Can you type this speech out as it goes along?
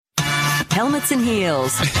Helmets and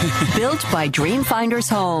Heels, built by Dreamfinders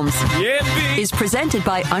Homes, is presented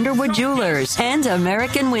by Underwood Jewelers and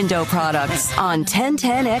American Window Products on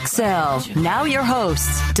 1010XL. Now your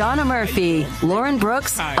hosts, Donna Murphy, Lauren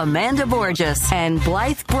Brooks, Amanda Borges, and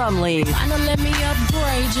Blythe Brumley. Helmets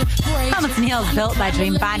and Heels, built by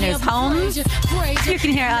Dreamfinders Homes. You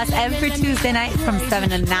can hear us every Tuesday night from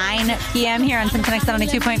 7 to 9 p.m. here on 1010XL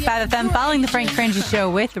 92.5 FM, following the Frank Frangie Show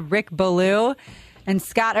with Rick Ballou. And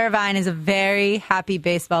Scott Irvine is a very happy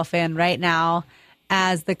baseball fan right now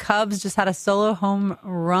as the Cubs just had a solo home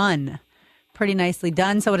run. Pretty nicely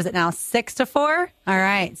done. So what is it now? 6-4? All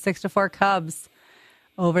right. 6-4 Cubs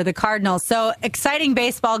over the Cardinals. So exciting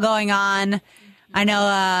baseball going on. I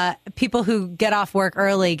know people who get off work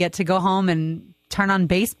early get to go home and turn on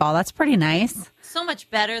baseball. That's pretty nice. So much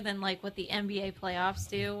better than like what the NBA playoffs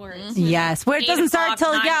do. Where it's yes. Where it doesn't start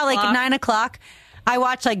till, like 9 o'clock. I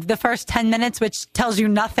watch like the first 10 minutes, which tells you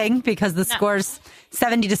nothing because the score's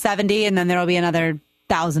 70-70, and then there will be another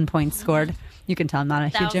 1,000 points scored. You can tell I'm not a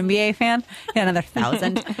huge NBA fan. Yeah, another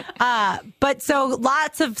 1,000. But so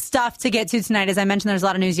lots of stuff to get to tonight. As I mentioned, there's a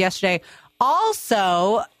lot of news yesterday.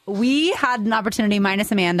 Also, we had an opportunity,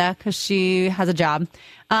 minus Amanda, because she has a job,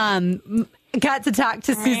 got to talk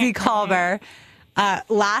to Suzy Kolber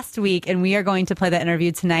last week, and we are going to play that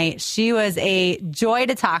interview tonight. She was a joy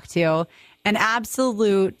to talk to. An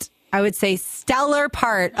absolute, I would say, stellar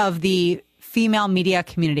part of the female media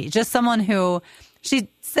community. Just someone who, she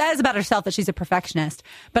says about herself that she's a perfectionist,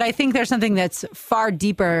 but I think there's something that's far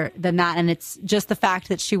deeper than that. And it's just the fact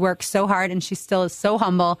that she works so hard and she still is so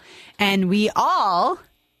humble. And we all,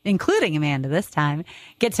 including Amanda this time,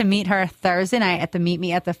 get to meet her Thursday night at the Meet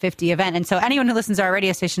Me at the 50 event. And so anyone who listens to our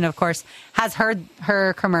radio station, of course, has heard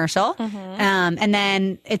her commercial. And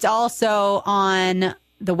then it's also on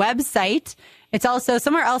the website. It's also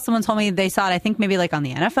somewhere else. Someone told me they saw it, I think maybe like on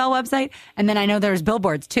the NFL website. And then I know there's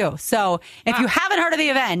billboards too. So if you haven't heard of the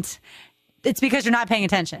event, it's because you're not paying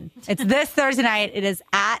attention. It's this Thursday night. It is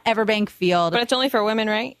at Everbank Field. But it's only for women,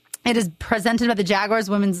 right? It is presented by the Jaguars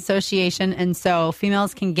Women's Association. And so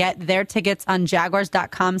females can get their tickets on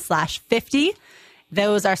jaguars.com/50.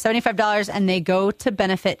 Those are $75 and they go to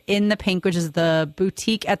benefit In the Pink, which is the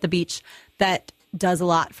boutique at the beach that does a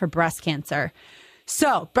lot for breast cancer.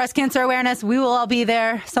 So, breast cancer awareness, we will all be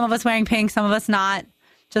there. Some of us wearing pink, some of us not,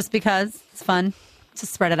 just because it's fun to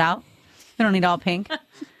spread it out. We don't need all pink.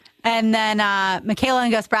 And then Michaela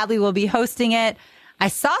and Gus Bradley will be hosting it. I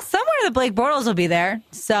saw somewhere that Blake Bortles will be there.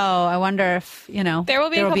 So, I wonder if, there will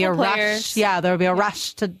be a rush. Players. Yeah, there will be a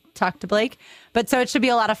rush to talk to Blake. But so it should be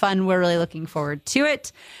a lot of fun. We're really looking forward to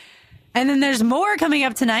it. And then there's more coming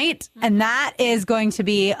up tonight. And that is going to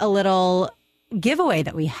be a little giveaway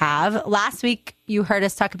that we have. Last week, you heard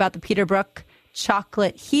us talk about the Peterbrook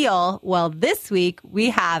chocolate heel. Well, this week, we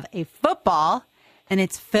have a football, and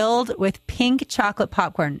it's filled with pink chocolate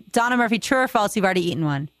popcorn. Donna Murphy, true or false, you've already eaten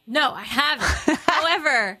one? No, I haven't.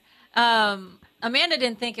 However, Amanda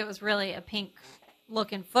didn't think it was really a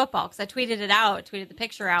pink-looking football because I tweeted the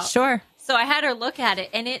picture out. Sure. So I had her look at it,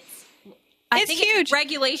 and it's huge. It's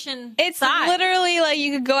regulation It's size. Literally like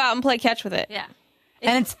you could go out and play catch with it. Yeah.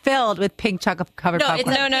 And it's filled with pink chocolate-covered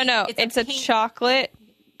popcorn. No. It's a chocolate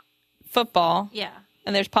football. Yeah.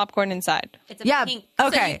 And there's popcorn inside. It's a pink.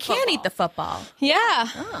 Okay. So you can't eat the football. Yeah.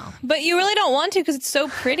 Oh. But you really don't want to because it's so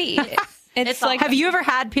pretty. It's like... Have you ever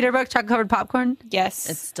had Peterbrook chocolate-covered popcorn? Yes.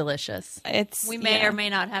 It's delicious. We may or may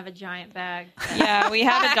not have a giant bag. Yeah, we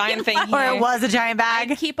have a giant thing here. Or it was a giant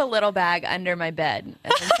bag? I keep a little bag under my bed.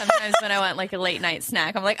 And then sometimes when I want like a late night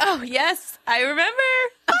snack, I'm like, oh, yes, I remember.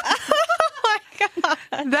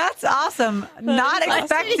 That's awesome. Not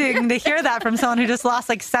expecting to hear that from someone who just lost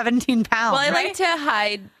like 17 pounds. Well, I like to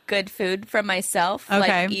hide good food from myself.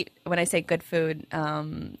 Okay. Like when I say good food,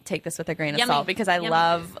 take this with a grain of Yummy. salt because I Yummy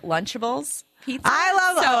love Lunchables pizza.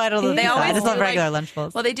 I don't know. They always I just love do, regular like,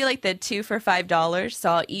 Lunchables. Well, they do like the 2 for $5. So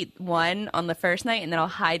I'll eat one on the first night and then I'll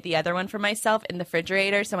hide the other one for myself in the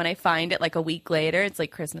refrigerator. So when I find it like a week later, it's like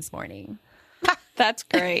Christmas morning. That's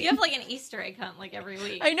great. You have like an Easter egg hunt like every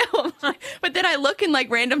week. I know. But then I look in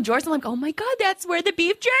like random drawers and I'm like, oh my God, that's where the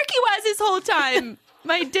beef jerky was this whole time.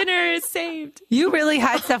 My dinner is saved. You really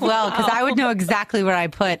hide stuff well because I would know exactly where I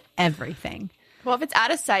put everything. Well, if it's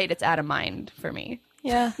out of sight, it's out of mind for me.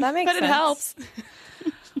 Yeah, that makes sense. But it helps.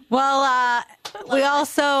 Well, we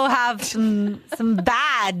also have some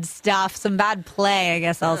bad stuff, some bad play, I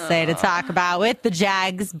guess I'll say, to talk about with the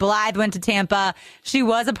Jags. Blythe went to Tampa. She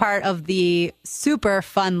was a part of the super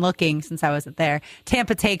fun looking, since I wasn't there,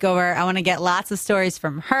 Tampa takeover. I want to get lots of stories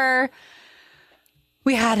from her.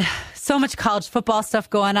 We had so much college football stuff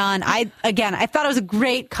going on. I thought it was a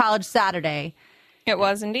great college Saturday. It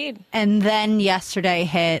was indeed. And then yesterday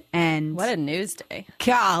hit, and What a news day.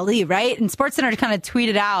 golly, right? And SportsCenter kind of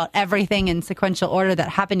tweeted out everything in sequential order that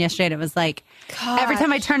happened yesterday. And it was like, every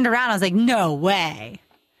time I turned around, I was like, no way.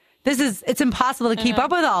 It's impossible to keep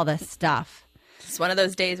up with all this stuff. It's one of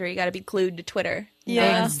those days where you got to be glued to Twitter.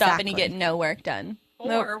 Yeah. Stop and you get no work done.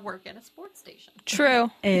 Or work at a sports station. True.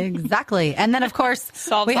 Exactly. And then, of course,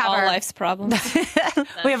 Solves we have all our life's problems.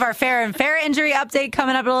 we have our fair and fair injury update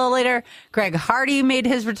coming up a little later. Greg Hardy made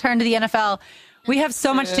his return to the NFL. We have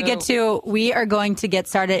so much to get to. We are going to get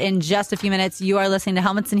started in just a few minutes. You are listening to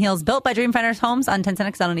Helmets and Heels, built by Dreamfinders Homes on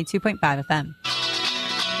 1010XL 92.5 FM.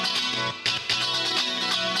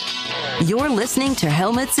 You're listening to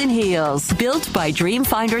Helmets and Heels, built by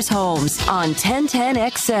Dreamfinders Homes on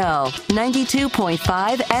 1010XL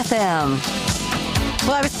 92.5 FM.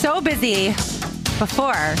 Well, I was so busy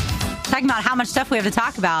before talking about how much stuff we have to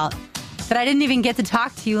talk about that I didn't even get to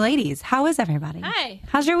talk to you ladies. How is everybody? Hi.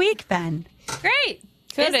 How's your week been? Great.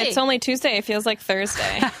 Good. Busy. It's only Tuesday. It feels like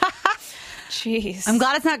Thursday. Jeez. I'm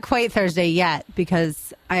glad it's not quite Thursday yet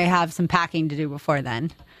because I have some packing to do before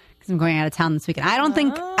then. I'm going out of town this weekend. I don't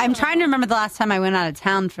think I'm trying to remember the last time I went out of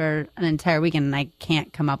town for an entire weekend, and I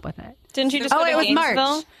can't come up with it. Didn't you just go to it was Gainesville?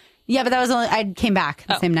 March. Yeah, but that was only I came back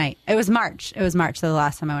the same night. It was March. So the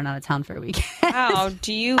last time I went out of town for a weekend. Wow.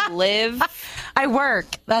 Do you live? I work.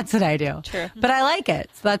 That's what I do. True. But I like it.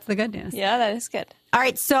 So that's the good news. Yeah, that is good. All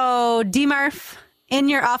right. So D Murph, in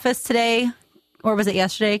your office today, or was it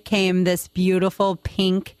yesterday, came this beautiful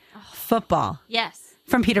pink football Yes.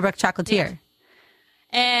 from Peterbrook Chocolatier. Yeah.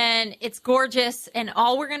 And it's gorgeous. And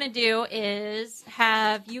all we're going to do is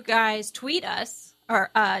have you guys tweet us or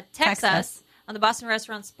text us on the Boston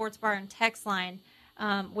Restaurant Sports Bar and text line,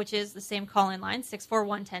 which is the same call-in line,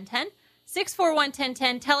 641-1010.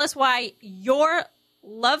 641-1010. Tell us why your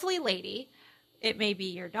lovely lady, it may be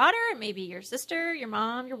your daughter, it may be your sister, your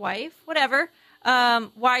mom, your wife, whatever,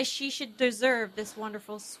 why she should deserve this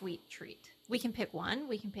wonderful sweet treat. We can pick one,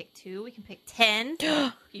 we can pick two, we can pick 10.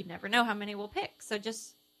 You never know how many we'll pick. So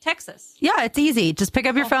just text us. Yeah, it's easy. Just pick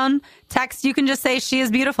up your phone, text. You can just say, she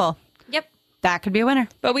is beautiful. Yep. That could be a winner.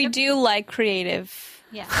 But we do like creative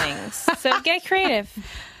things. So get creative.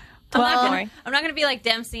 I'm not going to be like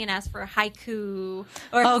Dempsey and ask for a haiku.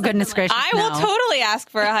 Or Oh, goodness like gracious. I will totally ask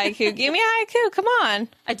for a haiku. Give me a haiku. Come on.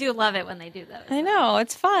 I do love it when they do those. I know.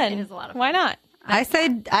 It's fun. It is a lot of fun. Why not? I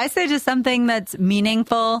say just something that's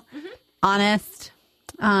meaningful, honest.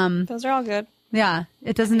 Those are all good. Yeah,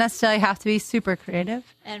 it doesn't necessarily have to be super creative.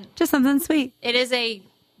 And Just something sweet. it is a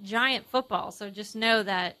giant football, so just know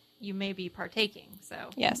that you may be partaking. So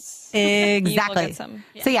Yes. Exactly. You will get some.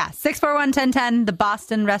 So yeah, 641-1010, the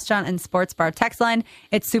Boston Restaurant and Sports Bar text line.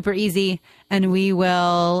 It's super easy, and we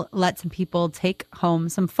will let some people take home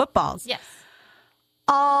some footballs. yes.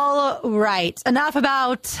 All right, enough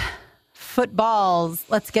about footballs.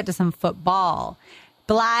 Let's get to some football.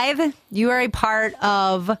 Blythe, you are a part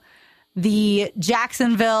of the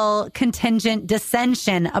Jacksonville contingent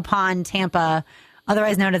dissension upon Tampa,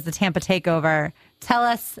 otherwise known as the Tampa Takeover. Tell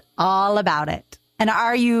us all about it. And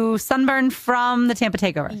are you sunburned from the Tampa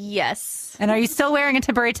Takeover? Yes. And are you still wearing a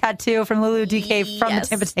temporary tattoo from Lulu DK from the Yes.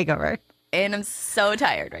 Tampa Takeover? And I'm so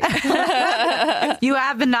tired right now. You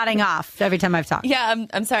have been nodding off every time I've talked. Yeah,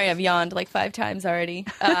 I'm sorry. I've yawned like 5 times already.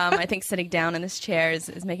 I think sitting down in this chair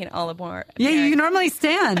is making it all the more Yeah, you apparent. normally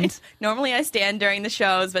stand. Normally I stand during the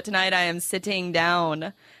shows, but tonight I am sitting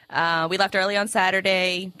down. We left early on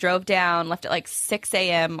Saturday, drove down, left at like 6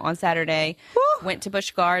 a.m. on Saturday, went to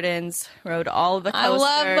Busch Gardens, rode all of the coasters. I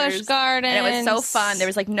love Busch Gardens. And it was so fun. There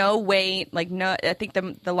was like no wait. I think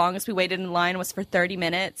the longest we waited in line was for 30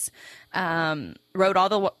 minutes. Rode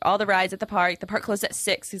all the rides at the park. The park closed at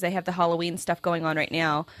 6 because they have the Halloween stuff going on right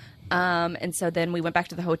now. And so then we went back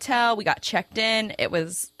to the hotel. We got checked in. It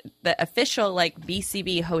was the official like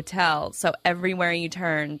BCB hotel. So everywhere you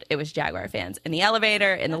turned, it was Jaguar fans. In the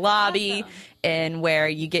elevator, in the lobby, and where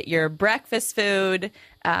you get your breakfast food.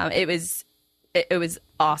 It was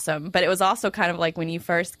awesome. But it was also kind of like when you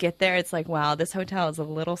first get there, it's like, wow, this hotel is a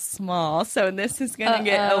little small. So this is going to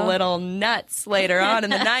get a little nuts later on in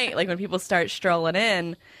the night, like when people start strolling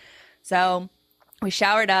in. So we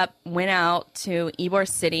showered up, went out to Ybor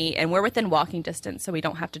City, and we're within walking distance, so we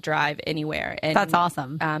don't have to drive anywhere. And That's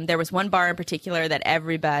awesome. There was one bar in particular that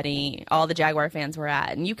everybody, all the Jaguar fans were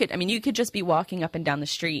at. And you could just be walking up and down the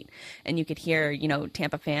street, and you could hear,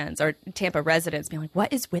 Tampa fans or Tampa residents being like,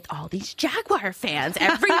 what is with all these Jaguar fans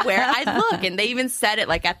everywhere I look? And they even said it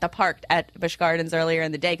like at the park at Busch Gardens earlier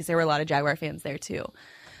in the day because there were a lot of Jaguar fans there too.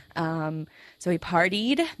 So we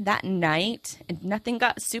partied that night, and nothing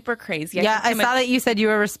got super crazy. I saw that you said you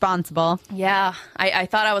were responsible. Yeah, I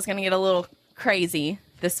thought I was going to get a little crazy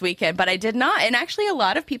this weekend, but I did not. And actually a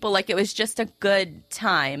lot of people, like, it was just a good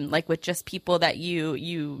time, like with just people that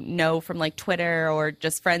you know from like Twitter or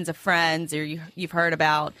just friends of friends or you've heard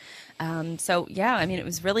about. So yeah, I mean, it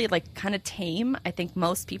was really like kind of tame. I think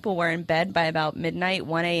most people were in bed by about midnight,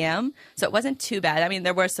 1 a.m. So it wasn't too bad. I mean,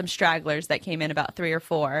 there were some stragglers that came in about 3 or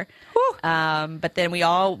 4. But then we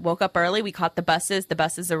all woke up early. We caught the buses. The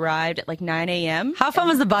buses arrived at like 9 a.m. How fun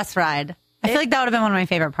was the bus ride? I feel like that would have been one of my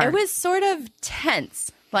favorite parts. It was sort of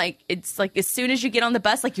tense. Like, it's like as soon as you get on the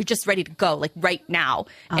bus, like, you're just ready to go, like, right now.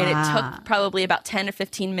 And it took probably about 10 or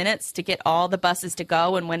 15 minutes to get all the buses to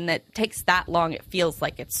go. And when it takes that long, it feels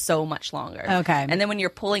like it's so much longer. Okay. And then when you're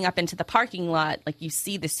pulling up into the parking lot, like, you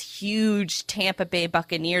see this huge Tampa Bay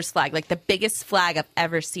Buccaneers flag, like the biggest flag I've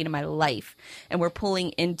ever seen in my life. And we're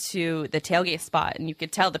pulling into the tailgate spot, and you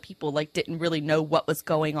could tell the people, like, didn't really know what was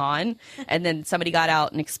going on. And then somebody got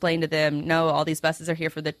out and explained to them, no, all these buses are here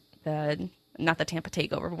for the not the Tampa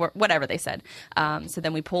takeover, whatever they said. So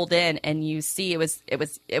then we pulled in, and you see it was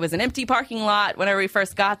an empty parking lot whenever we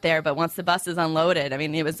first got there. But once the buses unloaded, I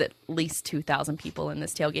mean, it was at least 2,000 people in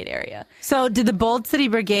this tailgate area. So did the Bold City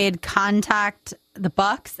Brigade contact the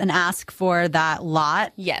Bucs and ask for that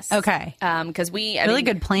lot? Yes. Okay. Because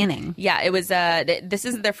good planning. Yeah, it was. This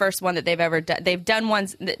isn't their first one that they've ever done. They've done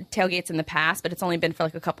ones tailgates in the past, but it's only been for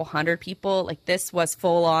like a couple hundred people. Like, this was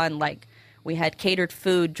full on, like, we had catered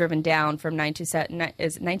food driven down from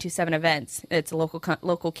 927 Events. It's a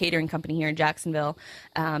local catering company here in Jacksonville.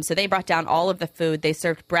 So they brought down all of the food. They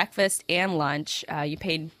served breakfast and lunch. You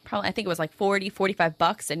paid probably, I think it was like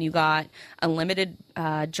 $45, and you got unlimited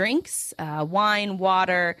drinks, wine,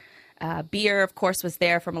 water. Beer, of course, was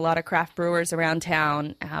there from a lot of craft brewers around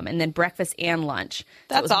town, and then breakfast and lunch.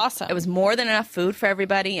 That's awesome. It was more than enough food for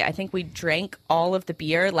everybody. I think we drank all of the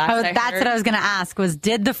beer. That's what I was going to ask, was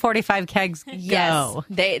did the 45 kegs go? Yes,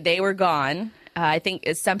 they were gone. I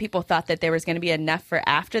think some people thought that there was going to be enough for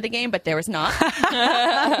after the game, but there was not.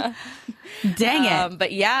 Dang it.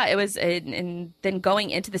 But yeah, it was, and then going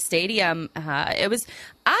into the stadium, it was,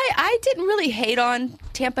 I didn't really hate on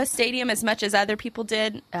Tampa Stadium as much as other people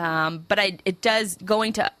did, but it does,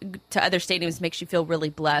 going to other stadiums makes you feel really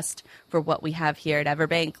blessed for what we have here at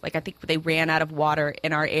Everbank. Like, I think they ran out of water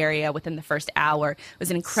in our area within the first hour. It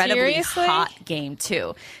was an incredibly hot game,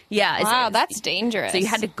 too. Yeah. Wow, that's dangerous. So you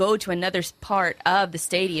had to go to another part of the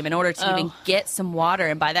stadium in order to even get some water,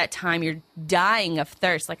 and by that time you're dying of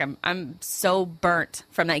thirst. Like, I'm so burnt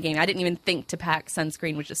from that game. I didn't even think to pack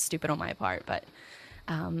sunscreen, which is stupid on my part, but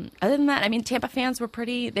other than that, I mean, Tampa fans were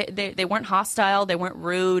they weren't hostile. They weren't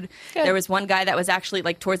rude. Good. There was one guy that was actually,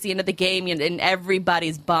 like, towards the end of the game, and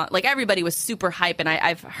everybody's everybody was super hype. And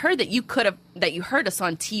I've heard that you heard us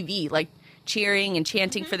on TV, like, cheering and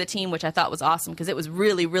chanting for the team, which I thought was awesome because it was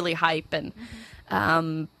really, really hype. And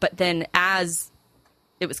but then as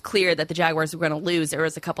it was clear that the Jaguars were going to lose, there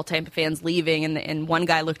was a couple Tampa fans leaving, and one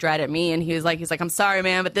guy looked right at me, and he's like, I'm sorry,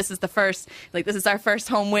 man, but this is our first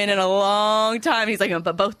home win in a long time. He's like,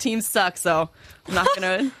 but both teams suck, so I'm not going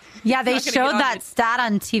to. Yeah, they showed that stat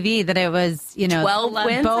on TV that it was, 12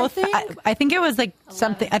 wins, both. I think it was like 11.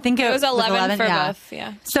 Something. I think it was 11 for both.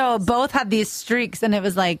 Yeah. So both had these streaks, and it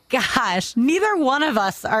was like, gosh, neither one of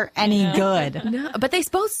us are any good. No, but they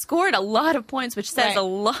both scored a lot of points, which says a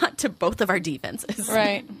lot to both of our defenses.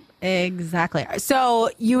 Right. Exactly.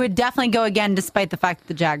 So you would definitely go again, despite the fact that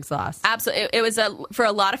the Jags lost. Absolutely. It was for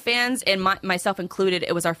a lot of fans, and myself included,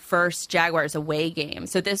 it was our first Jaguars away game.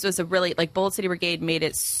 So this was a really, like, Bold City Brigade made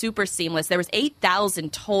it super seamless. There was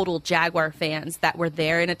 8,000 total Jaguar fans that were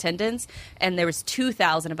there in attendance, and there was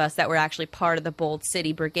 2,000 of us that were actually part of the Bold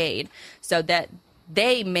City Brigade. So that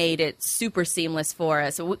they made it super seamless for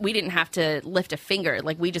us. We didn't have to lift a finger.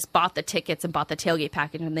 Like, we just bought the tickets and bought the tailgate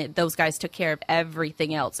package, and those guys took care of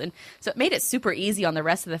everything else. And so it made it super easy on the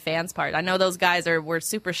rest of the fans' part. I know those guys were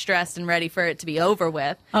super stressed and ready for it to be over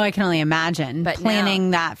with. Oh, I can only imagine. But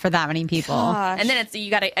planning that for that many people. Gosh. And then you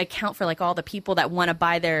got to account for, like, all the people that want to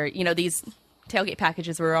buy their, these tailgate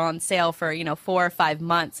packages were on sale for 4 or 5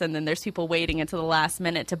 months, and then there's people waiting until the last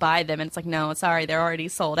minute to buy them, and it's like, no, sorry, they're already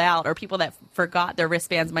sold out. Or people that forgot their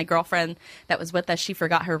wristbands. My girlfriend that was with us, she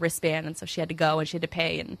forgot her wristband, and so she had to go and she had to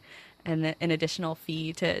pay an additional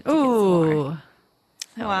fee to get some more.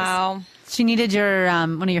 Wow. She needed your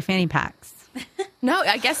one of your fanny packs. No,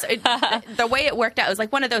 I guess the way it worked out, it was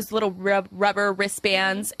like one of those little rubber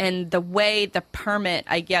wristbands, and the way the permit,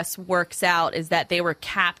 I guess, works out is that they were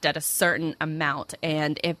capped at a certain amount,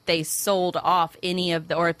 and if they sold off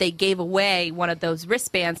or if they gave away one of those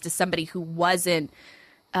wristbands to somebody who wasn't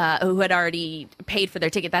who had already paid for their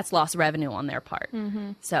ticket. That's lost revenue on their part.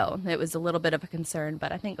 So it was a little bit of a concern.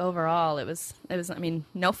 But I think overall it was. I mean,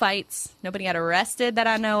 no fights. Nobody got arrested that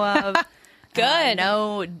I know of. Good.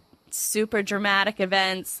 No super dramatic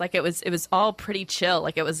events. Like it was all pretty chill.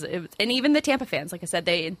 Like it was, and even the Tampa fans, like I said,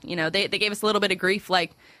 they gave us a little bit of grief,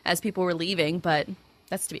 like as people were leaving, but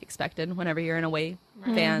that's to be expected whenever you're an away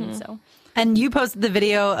fan. So. And you posted the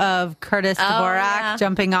video of Curtis Dvorak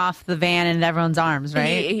jumping off the van in everyone's arms,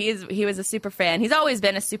 right? He was a super fan. He's always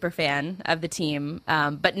been a super fan of the team,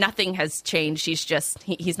 but nothing has changed.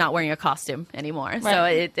 He's not wearing a costume anymore.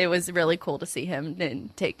 Right. So it was really cool to see him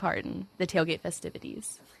take part in the tailgate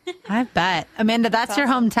festivities. I bet. Amanda, that's your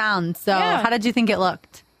hometown. So how did you think it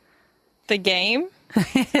looked? The game?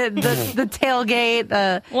 the tailgate.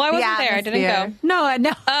 Well, I wasn't there. I didn't go.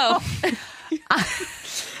 No. Oh.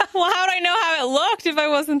 Well, how would I know how it looked if I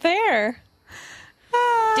wasn't there?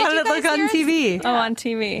 How did it look on TV? Oh, on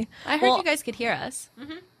TV. I heard you guys could hear us.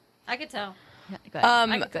 I could tell.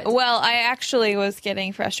 Yeah, good. Well, I actually was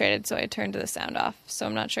getting frustrated, so I turned the sound off. So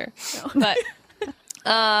I'm not sure. But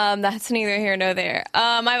that's neither here nor there.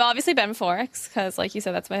 I've obviously been before because, like you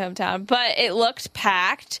said, that's my hometown. But it looked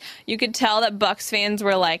packed. You could tell that Bucs fans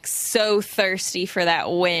were like so thirsty for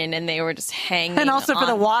that win, and they were just hanging. And also for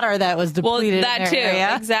the water that was depleted. Well, that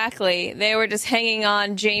too, exactly. They were just hanging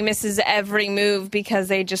on Jameis's every move because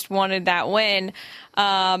they just wanted that win.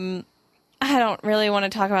 I don't really want to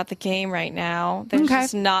talk about the game right now. There's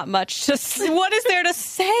just not much. What is there to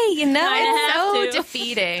say? You know, it's so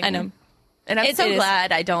defeating. I know. And I'm so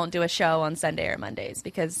glad I don't do a show on Sunday or Mondays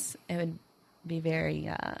because it would be very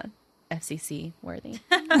FCC worthy.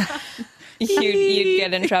 You'd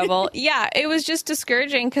get in trouble. Yeah, it was just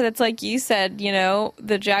discouraging because it's like you said,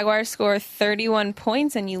 the Jaguars score 31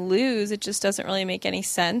 points and you lose. It just doesn't really make any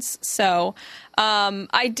sense. So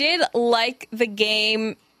I did like the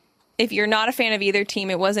game. If you're not a fan of either team,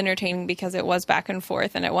 it was entertaining because it was back and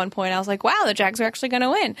forth. And at one point I was like, wow, the Jags are actually going to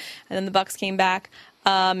win. And then the Bucs came back.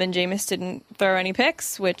 And Jameis didn't throw any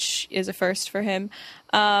picks, which is a first for him.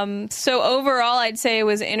 So overall, I'd say it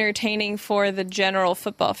was entertaining for the general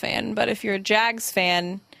football fan. But if you're a Jags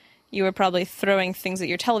fan, you were probably throwing things at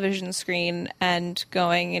your television screen and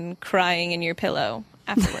going and crying in your pillow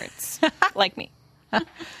afterwards, like me.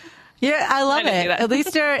 Yeah, I love it. At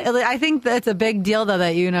least I think that's a big deal, though,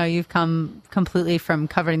 that you've come completely from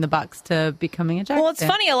covering the Bucs to becoming a Jags fan. Well, it's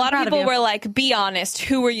funny. A lot of people were like, "Be honest.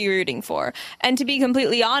 Who were you rooting for?" And to be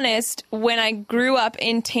completely honest, when I grew up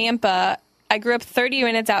in Tampa, I grew up 30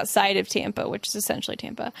 minutes outside of Tampa, which is essentially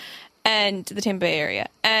Tampa, and the Tampa Bay area,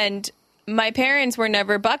 and my parents were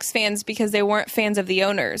never Bucs fans because they weren't fans of the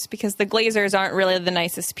owners, because the Glazers aren't really the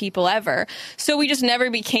nicest people ever. So we just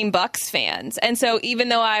never became Bucs fans. And so even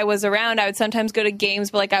though I was around, I would sometimes go to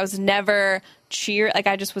games, but like I was never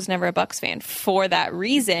I just was never a Bucs fan for that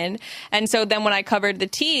reason. And so then when I covered the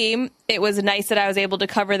team, it was nice that I was able to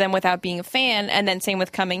cover them without being a fan. And then same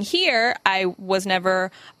with coming here, I was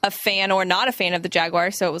never a fan or not a fan of the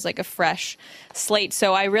Jaguars. So it was like a fresh slate.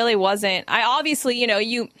 So I really wasn't. I obviously,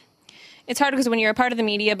 it's hard because when you're a part of the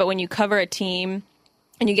media, but when you cover a team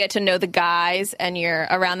and you get to know the guys and you're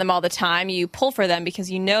around them all the time, you pull for them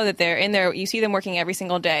because you know that they're in there. You see them working every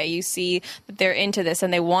single day. You see that they're into this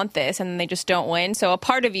and they want this and they just don't win. So a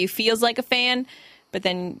part of you feels like a fan, but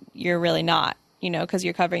then you're really not, because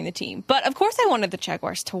you're covering the team. But of course I wanted the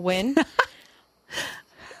Jaguars to win.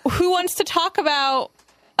 Who wants to talk about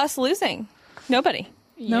us losing? Nobody.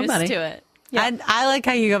 Nobody. Used to it. Yeah. I like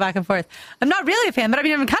how you go back and forth. I'm not really a fan, but I'm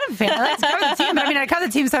kind of a fan. I like to cover the team, but I cover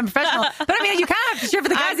the team, so I'm professional. But you kind of have to cheer for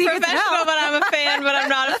the guys I'm you get to know. professional, but I'm a fan, but I'm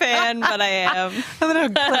not a fan, but I am. I'm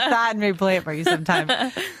going to clip that and replay it for you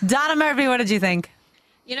sometime. Donna Murphy, what did you think?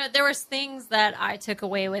 There was things that I took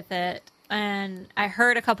away with it, and I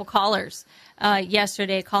heard a couple callers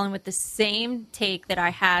yesterday calling with the same take that I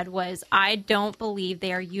had was, I don't believe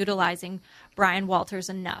they are utilizing Brian Walters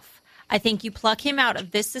enough. I think you pluck him out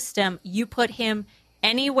of this system, you put him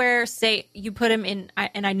anywhere, say you put him in,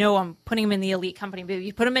 and I know I'm putting him in the elite company, but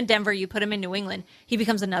you put him in Denver, you put him in New England, he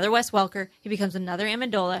becomes another Wes Welker, he becomes another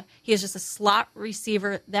Amendola. He is just a slot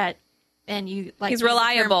receiver that, and you like. He's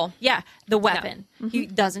reliable. The weapon. Yeah. He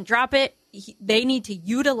doesn't drop it. They need to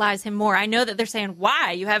utilize him more. I know that they're saying,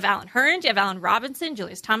 why? You have Alan Hearns, you have Allen Robinson,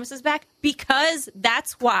 Julius Thomas is back. Because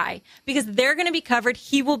that's why. Because they're going to be covered.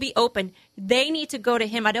 He will be open. They need to go to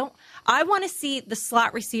him. I want to see the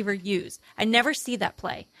slot receiver used. I never see that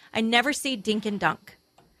play. I never see dink and dunk.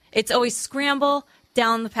 It's always scramble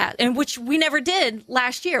down the path, and which we never did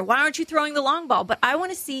last year. Why aren't you throwing the long ball? But I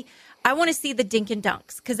want to see the dink and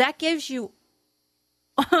dunks, because that gives you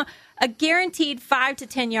a guaranteed 5 to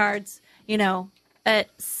 10 yards, at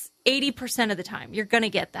 80% of the time. You're going to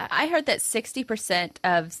get that. I heard that 60%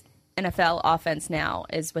 of NFL offense now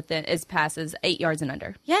is passes 8 yards and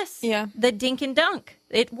under. Yes. Yeah. The dink and dunk.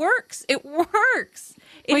 It works. It works.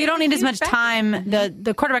 Well, you don't need as much time.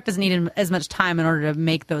 The quarterback doesn't need as much time in order to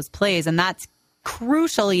make those plays, and that's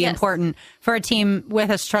crucially important for a team with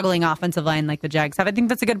a struggling offensive line like the Jags have. I think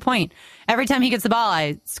that's a good point. Every time he gets the ball,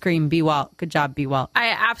 I scream, "B. Walt. Good job, B. Walt."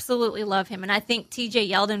 I absolutely love him, and I think TJ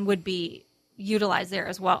Yeldon would be utilized there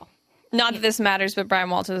as well. Not that this matters, but Brian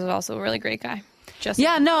Walters is also a really great guy.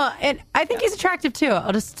 I think he's attractive too.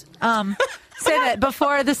 I'll just say that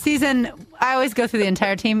before the season, I always go through the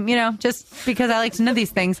entire team, just because I like to know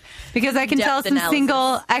these things. Because I can tell some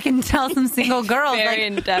single girls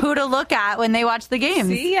who to look at when they watch the games.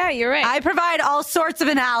 See, yeah, you're right. I provide all sorts of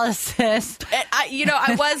analysis.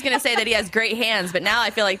 I was going to say that he has great hands, but now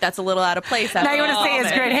I feel like that's a little out of place. Now you want to say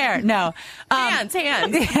his great hair? No, hands. Yeah.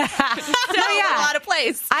 Still a little out of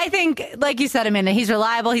place. I think, like you said, Amanda, he's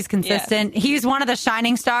reliable. He's consistent. Yes. He's one of the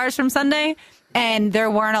shining stars from Sunday. And there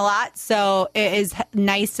weren't a lot, so it is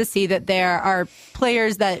nice to see that there are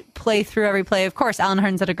players that play through every play. Of course, Allen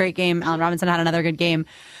Hurns had a great game. Allen Robinson had another good game.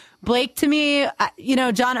 Blake, to me,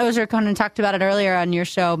 John Ozer kind of talked about it earlier on your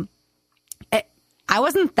show. I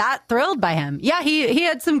wasn't that thrilled by him. Yeah, he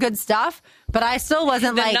had some good stuff, but I still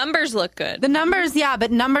wasn't the numbers look good. The numbers, yeah,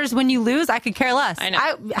 but numbers when you lose, I could care less. I know.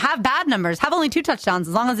 I have bad numbers, have only 2 touchdowns.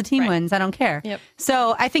 As long as the team wins, I don't care. Yep.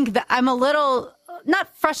 So I think that I'm a little...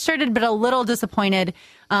 not frustrated, but a little disappointed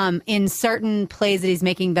in certain plays that he's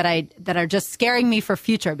making that are just scaring me for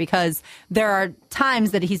future, because there are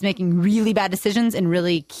times that he's making really bad decisions in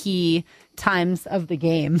really key times of the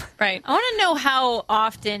game. Right. I want to know how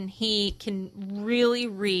often he can really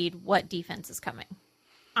read what defense is coming.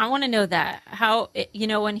 I want to know that. How,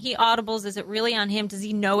 when he audibles, is it really on him? Does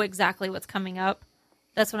he know exactly what's coming up?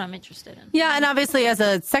 That's what I'm interested in. Yeah, and obviously as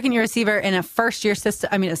a second-year receiver in a first-year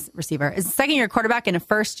system, as a second-year quarterback in a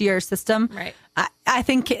first-year system, right. I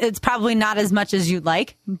think it's probably not as much as you'd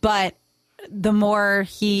like, but the more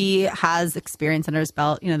he has experience under his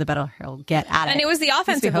belt, the better he'll get at it. And it was the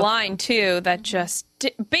offensive line, too, that just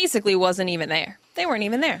basically wasn't even there. They weren't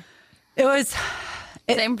even there. It was...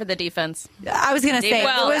 Same for the defense. I was going to say...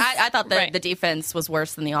 Well, I thought the defense was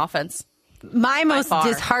worse than the offense. My most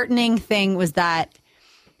disheartening thing was that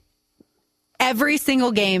every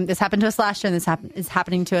single game, this happened to us last year and this is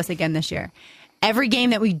happening to us again this year. Every game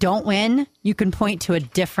that we don't win, you can point to a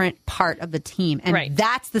different part of the team. And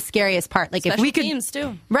that's the scariest part. Like, Special if we could, teams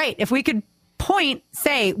too. Right. If we could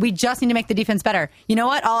say, we just need to make the defense better. You know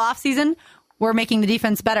what? All off season, we're making the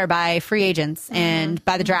defense better by free agents and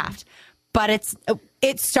by the draft. But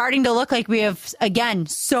it's starting to look like we have, again,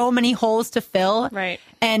 so many holes to fill. Right.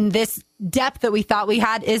 And this depth that we thought we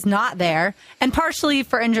had is not there. And partially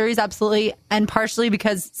for injuries, absolutely. And partially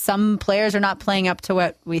because some players are not playing up to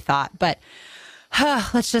what we thought. But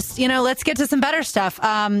let's just, let's get to some better stuff.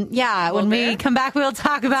 When we come back, we'll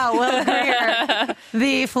talk about Will Greer,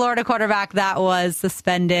 the Florida quarterback that was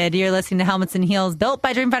suspended. You're listening to Helmets and Heels, built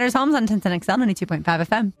by Dreamfinders Homes on 1010XL 92.5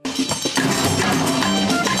 FM.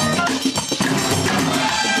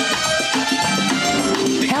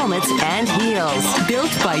 Helmets and Heels,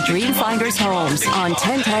 built by Dreamfinders Homes on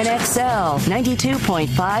 1010XL 92.5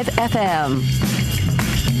 FM.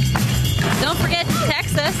 Don't forget to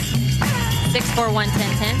text us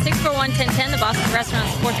 641-1010, 641-1010, the Boston Restaurant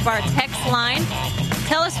Sports Bar text line.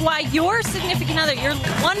 Tell us why your significant other, your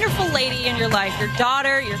wonderful lady in your life, your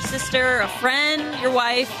daughter, your sister, a friend, your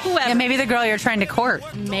wife, whoever. Yeah, maybe the girl you're trying to court.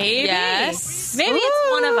 Maybe. Yes. Maybe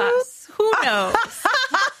it's one of us. Who knows?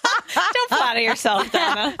 Don't flatter yourself,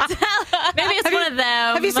 Donna. Maybe it's one of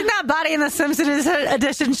them. Have you seen that body in the Simpsons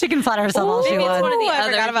edition? She can flatter herself all she maybe wants. It's one of the I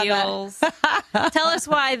forgot other about deals. Tell us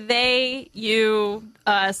why they, you,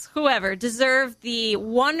 us, whoever, deserve the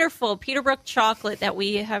wonderful Peterbrook chocolate that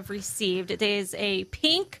we have received. It is a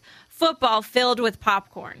pink football filled with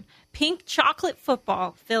popcorn. Pink chocolate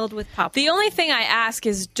football filled with popcorn. The only thing I ask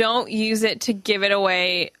is don't use it to give it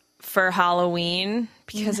away for Halloween,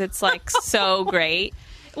 because it's so great.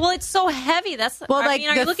 Well, it's so heavy. That's the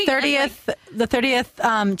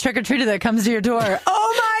 30th trick or treater that comes to your door.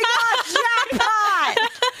 Oh my gosh, jackpot!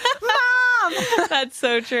 Mom, that's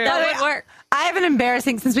so true. That would work. I have an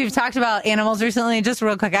embarrassing, since we've talked about animals recently, just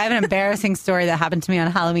real quick, I have an embarrassing story that happened to me on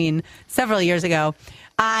Halloween several years ago.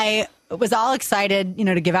 I was all excited,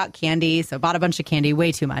 to give out candy. So bought a bunch of candy,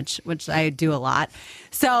 way too much, which I do a lot.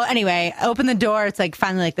 So anyway, open the door. It's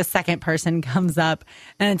finally the second person comes up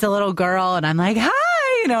and it's a little girl. And I'm like,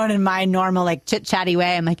 hi, and in my normal chit chatty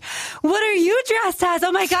way, I'm like, what are you dressed as?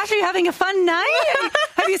 Oh my gosh, are you having a fun night?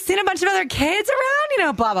 have you seen a bunch of other kids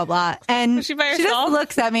around? Blah, blah, blah. And Was she by just herself?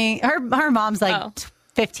 looks at me. Her mom's like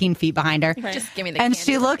 15 feet behind her. Just give me the And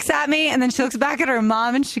candy. she looks at me, and then she looks back at her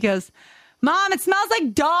mom, and she goes, Mom, it smells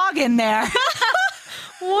like dog in there.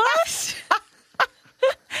 What?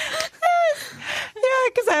 Yeah,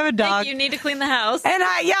 because I have a dog. You need to clean the house. And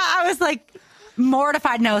I was like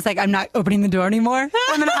mortified, and I was like, I'm not opening the door anymore.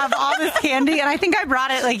 I'm going to have all this candy. And I think I brought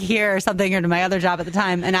it like here or something, or to my other job at the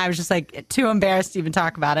time. And I was just like too embarrassed to even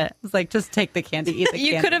talk about it. I was like, just take the candy, eat the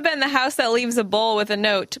candy. You could have been the house that leaves a bowl with a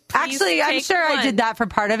note. Please Actually, I'm take sure I one. did that for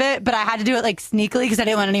part of it, but I had to do it like sneakily because I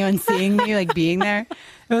didn't want anyone seeing me like being there.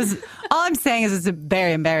 It was all I'm saying is it's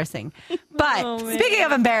very embarrassing. But speaking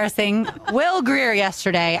of embarrassing, Will Greer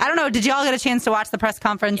yesterday. I don't know. Did y'all get a chance to watch the press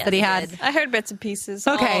conference that he had? I heard bits and pieces.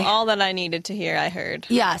 Okay. All that I needed to hear, I heard.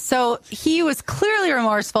 Yeah. So he was clearly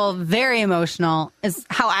remorseful, very emotional, is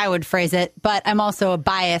how I would phrase it. But I'm also a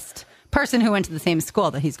biased person who went to the same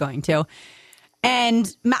school that he's going to.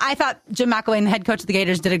 And I thought Jim McElwain, the head coach of the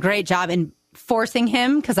Gators, did a great job in forcing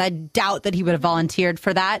him because I doubt that he would have volunteered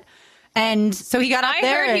for that. And so he got up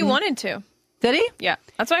there. I heard he and- wanted to. Did he? Yeah,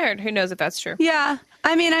 that's what I heard. Who knows if that's true? Yeah.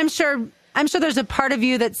 I mean, I'm sure there's a part of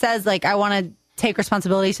you that says, like, I want to take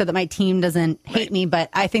responsibility so that my team doesn't hate me. But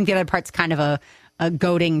I think the other part's kind of a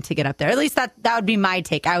goading to get up there. At least that would be my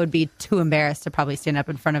take. I would be too embarrassed to probably stand up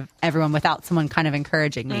in front of everyone without someone kind of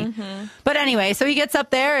encouraging me. Mm-hmm. But anyway, so he gets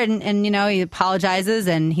up there and he apologizes,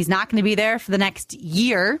 and he's not going to be there for the next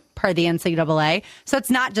year per the NCAA. So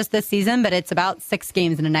it's not just this season, but it's about 6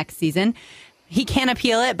 games in the next season. He can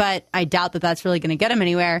appeal it, but I doubt that that's really going to get him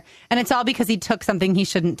anywhere. And it's all because he took something he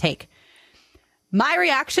shouldn't take. My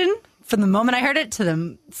reaction from the moment I heard it to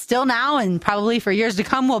the still now and probably for years to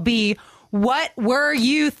come will be, what were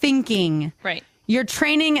you thinking? Right. Your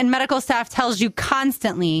training and medical staff tells you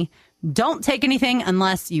constantly, don't take anything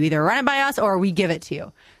unless you either run it by us or we give it to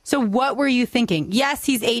you. So what were you thinking? Yes,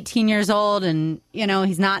 he's 18 years old and,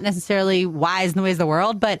 he's not necessarily wise in the ways of the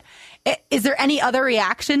world, but is there any other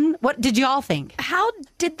reaction? What did you all think? How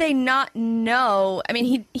did they not know? I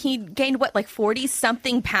mean, he gained what, like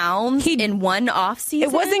 40-something pounds in one off season?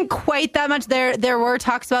 It wasn't quite that much. There were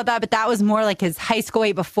talks about that, but that was more like his high school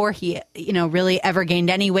weight before he, really ever gained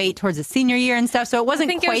any weight towards his senior year and stuff. So it wasn't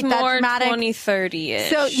quite it was that more dramatic. 20-30-ish.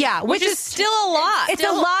 So yeah, which is still a lot. It's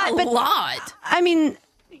a lot, but I mean,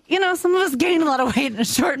 some of us gain a lot of weight in a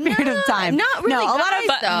short period of time. Not really. No, a lot of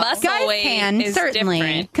but muscle guys weight can is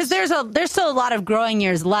certainly because there's still a lot of growing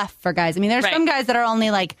years left for guys. I mean, there's some guys that are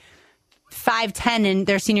only like 5'10" in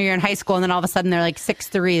their senior year in high school, and then all of a sudden they're like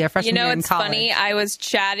 6'3" their freshman year in it's college. funny. I was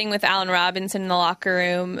chatting with Allen Robinson in the locker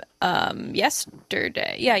room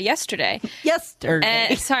yesterday. Yeah, yesterday.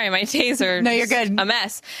 Yesterday. Sorry, my days are No, you're good. a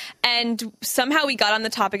mess. And somehow we got on the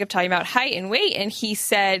topic of talking about height and weight, and he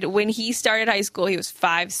said when he started high school, he was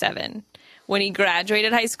 5'7". When he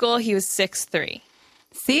graduated high school, he was 6'3".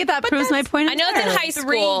 See, that proves my point. I know it's in high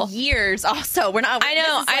school. 3 years also. We're not. I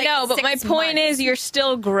know, but my 6 point months. is you're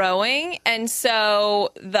still growing, and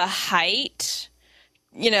so the height,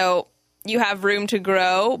 you have room to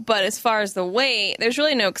grow, but as far as the weight, there's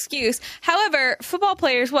really no excuse. However, football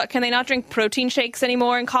players, can they not drink protein shakes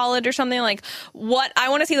anymore in college or something? Like, what? I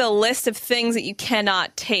want to see the list of things that you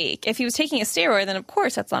cannot take. If he was taking a steroid, then of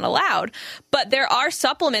course that's not allowed. But there are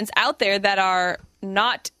supplements out there that are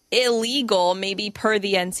not illegal, maybe per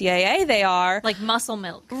the NCAA they are. Like muscle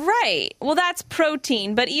milk. Right. Well, that's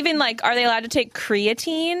protein, but even are they allowed to take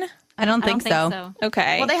creatine? I don't think so.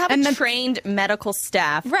 Okay. Well, they have a trained medical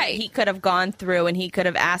staff. Right. He could have gone through and he could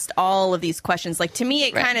have asked all of these questions. Like, to me,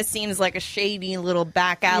 it kind of seems like a shady little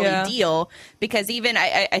back alley deal because even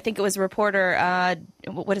I think it was a reporter,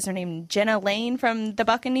 what is her name? Jenna Lane from the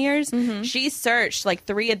Buccaneers. Mm-hmm. She searched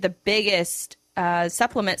 3 of the biggest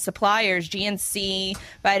supplement suppliers, GNC,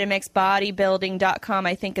 Vitamix, Bodybuilding.com,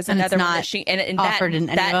 I think is another one that she and offered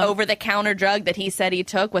that over-the-counter drug that he said he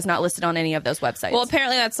took was not listed on any of those websites. Well,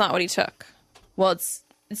 apparently that's not what he took. Well,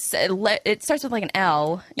 it starts with an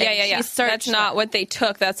L. Yeah. That's not what they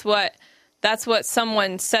took. That's what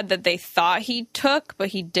someone said that they thought he took, but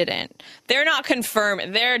he didn't. They're not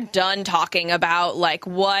confirmed. They're done talking about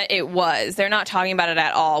what it was. They're not talking about it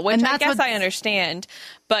at all, which I guess I understand.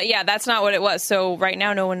 But yeah, that's not what it was. So right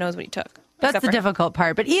now, no one knows what he took. That's the difficult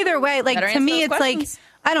part. But either way, to me, it's questions.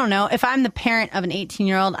 I don't know. If I'm the parent of an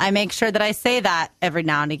 18-year-old, I make sure that I say that every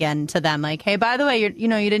now and again to them. Like, hey, by the way, you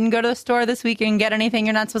didn't go to the store this week and get anything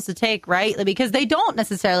you're not supposed to take, right? Because they don't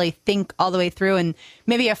necessarily think all the way through. And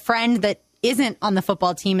maybe a friend that isn't on the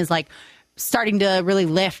football team is starting to really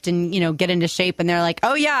lift and, get into shape. And they're like,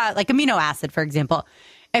 oh, yeah, like amino acid, for example.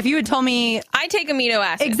 if you had told me, I take amino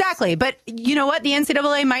acids. Exactly. But you know what? The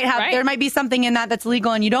NCAA might have, there might be something in that's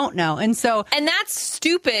legal and you don't know. And that's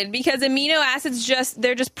stupid because amino acids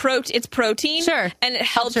it's protein. Sure. And it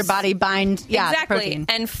helps your body bind. Yeah, exactly. Protein.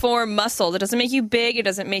 And form muscles. It doesn't make you big. It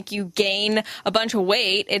doesn't make you gain a bunch of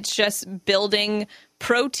weight. It's just building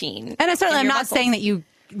protein. And I'm not saying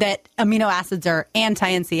that amino acids are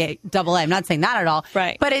anti-NCAA. I'm not saying that at all.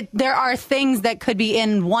 Right. But there are things that could be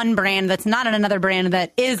in one brand that's not in another brand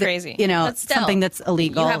that is crazy. But still, something that's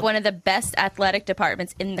illegal. You have one of the best athletic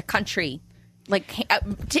departments in the country. Like,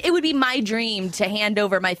 it would be my dream to hand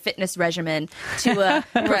over my fitness regimen to a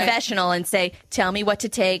professional and say, tell me what to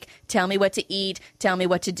take, tell me what to eat, tell me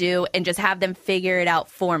what to do, and just have them figure it out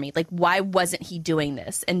for me. Like, why wasn't he doing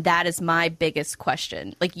this? And that is my biggest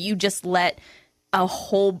question. Like, you just let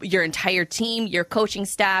your entire team, your coaching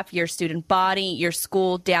staff, your student body, your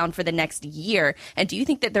school down for the next year. And do you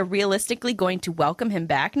think that they're realistically going to welcome him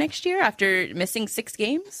back next year after missing 6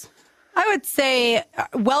 games? I would say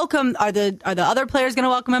welcome. Are the other players going to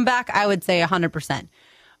welcome him back? I would say 100%.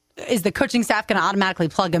 Is the coaching staff going to automatically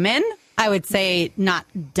plug him in? I would say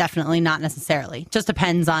definitely not necessarily. Just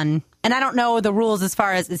depends on, and I don't know the rules as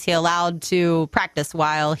far as is he allowed to practice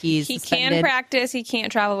while he's suspended? Can practice. He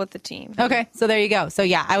can't travel with the team. Okay, so there you go. So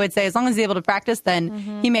yeah, I would say as long as he's able to practice,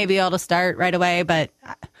 then he may be able to start right away, but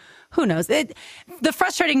who knows? The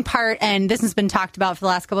frustrating part, and this has been talked about for the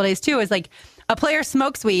last couple of days too, is like a player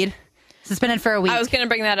smokes weed, suspended for a week. I was going to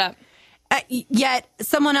bring that up. Yet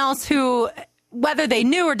someone else who, whether they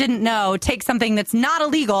knew or didn't know, takes something that's not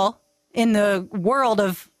illegal in the world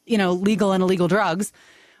of, legal and illegal drugs,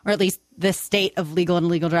 or at least the state of legal and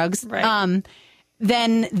illegal drugs, right.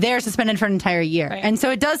 Then they're suspended for an entire year. Right. And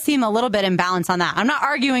so it does seem a little bit imbalanced on that. I'm not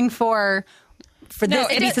arguing for this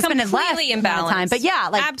to be suspended less amount of time, but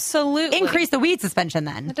absolutely increase the weed suspension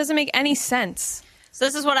then. That doesn't make any sense. So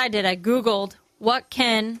this is what I did. I Googled what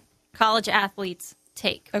can college athletes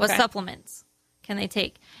take? Okay. What supplements can they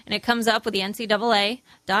take? And it comes up with the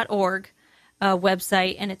NCAA.org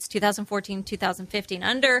website, and it's 2014-2015.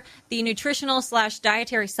 Under the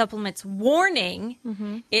nutritional/dietary supplements warning,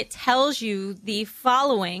 it tells you the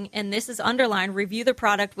following, and this is underlined: review the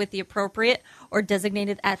product with the appropriate or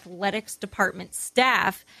designated athletics department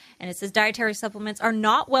staff. And it says dietary supplements are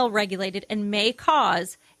not well regulated and may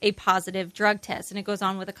cause a positive drug test. And it goes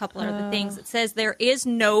on with a couple of other things. It says there is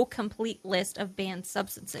no complete list of banned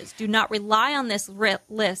substances. Do not rely on this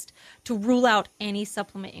list to rule out any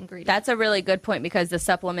supplement ingredient. That's a really good point, because the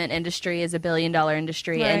supplement industry is a billion-dollar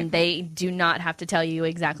industry, and they do not have to tell you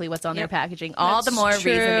exactly what's on their packaging. All the more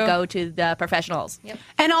reason to go to the professionals. Yep.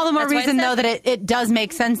 And all the more reason, though, that it does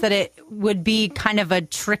make sense that it would be kind of a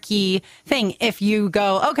tricky thing if you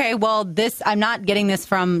go, okay, well, I'm not getting this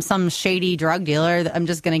from some shady drug dealer. I'm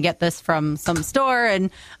just going to get this from some store.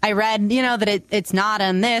 And I read, that it's not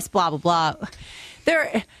on this, blah, blah, blah.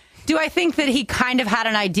 Do I think that he kind of had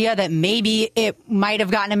an idea that maybe it might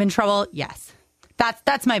have gotten him in trouble? Yes.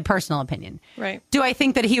 That's my personal opinion. Right. Do I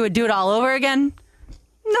think that he would do it all over again?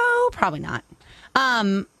 No, probably not.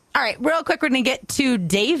 All right, real quick, we're going to get to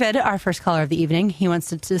David, our first caller of the evening. He wants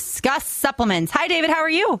to discuss supplements. Hi, David. How are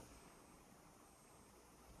you?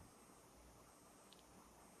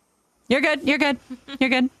 You're good. You're good. You're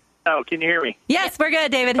good. Oh, can you hear me? Yes, we're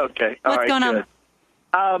good, David. Okay. What's going on?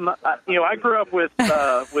 I grew up with Chad.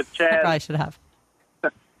 I probably should have.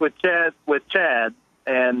 With Chad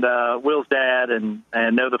and Will's dad, and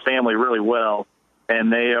know the family really well.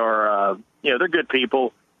 And they are, they're good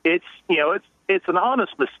people. It's an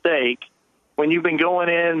honest mistake when you've been going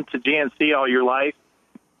into GNC all your life.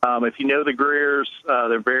 If you know the Greers,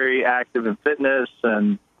 they're very active in fitness,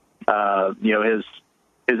 and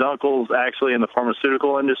his uncle's actually in the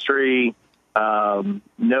pharmaceutical industry.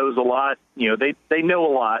 Knows a lot. They know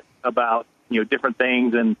a lot about different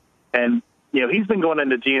things, and he's been going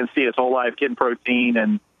into GNC his whole life, getting protein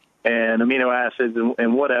and amino acids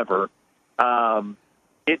and whatever.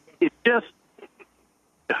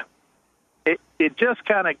 It just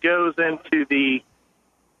kind of goes into the.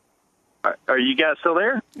 Are you guys still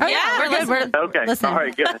there? Oh, yeah, we're good. Okay. Listening. All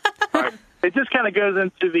right, good. All right. It just kind of goes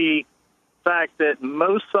into the fact that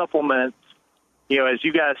most supplements, as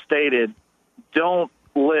you guys stated, don't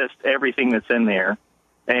list everything that's in there.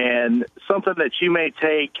 And something that you may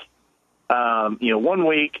take, 1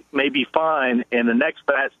 week may be fine, and the next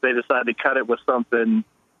batch they decide to cut it with something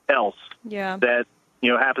else that,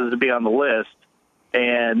 happens to be on the list.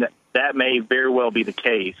 And that may very well be the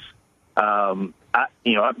case. But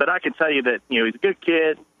I can tell you that, he's a good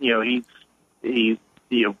kid. He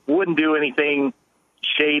wouldn't do anything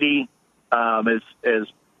shady. As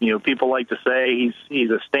people like to say,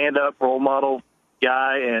 he's a stand-up role model.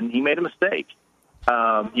 guy, and he made a mistake. This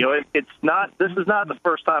is not the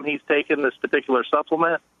first time he's taken this particular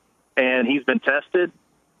supplement, and he's been tested,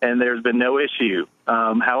 and there's been no issue.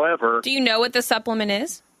 However, do you know what the supplement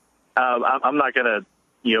is? I'm not going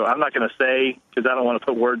to say, because I don't want to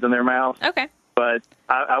put words in their mouth. Okay. But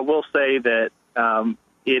I will say that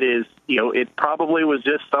it is, it probably was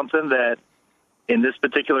just something that, in this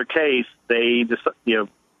particular case, they just,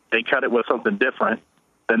 they cut it with something different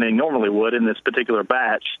than they normally would in this particular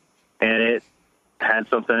batch, and it had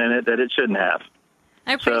something in it that it shouldn't have.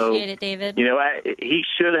 I appreciate it, David. He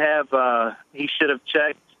should have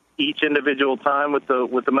checked each individual time with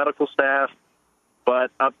the medical staff,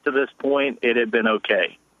 but up to this point, it had been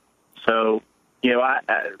okay. So, it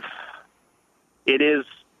is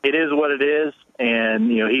what it is,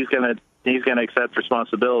 and he's gonna accept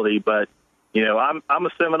responsibility. But I'm a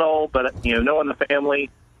Seminole, but knowing the family,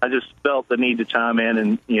 I just felt the need to chime in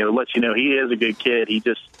and let he is a good kid.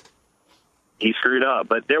 He screwed up,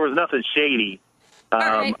 but there was nothing shady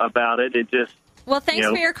about it. It just thanks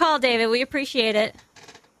for your call, David. We appreciate it.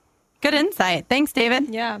 Good insight. Thanks, David.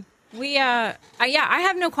 Yeah. I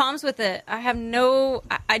have no qualms with it.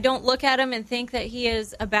 I don't look at him and think that he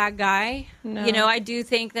is a bad guy. No. I do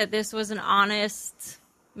think that this was an honest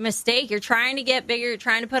mistake. You're trying to get bigger. You're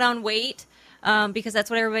trying to put on weight because that's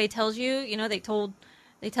what everybody tells you.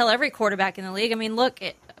 They tell every quarterback in the league. I mean, look,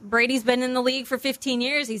 Brady's been in the league for 15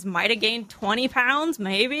 years. He's might have gained 20 pounds,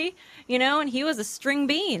 maybe, and he was a string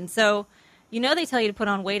bean. So, they tell you to put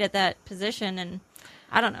on weight at that position, and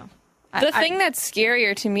I don't know. The thing that's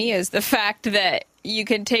scarier to me is the fact that you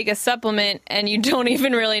can take a supplement and you don't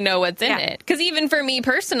even really know what's in it. Because even for me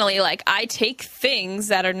personally, I take things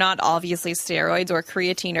that are not obviously steroids or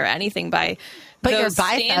creatine or anything by but your those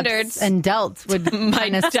biceps standards. And delts would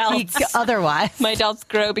kind of speak otherwise. My delts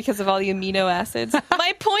grow because of all the amino acids.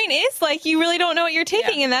 My point is, you really don't know what you're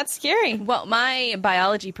taking, and that's scary. Well, my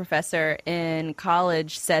biology professor in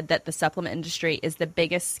college said that the supplement industry is the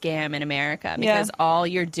biggest scam in America because all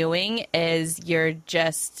you're doing is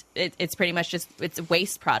it's pretty much just it's a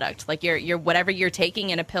waste product. You're whatever you're taking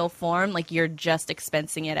in a pill form, you're just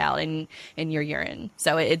expensing it out in your urine.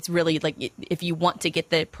 So it's really if you want to get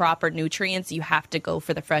the proper nutrients, you have to go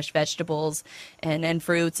for the fresh vegetables and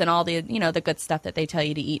fruits and all the the good stuff that they tell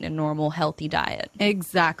you to eat in a normal healthy diet.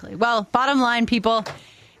 Exactly. Well, bottom line, people,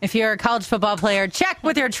 if you're a college football player, check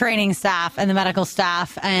with your training staff and the medical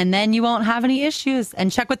staff, and then you won't have any issues. And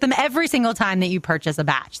check with them every single time that you purchase a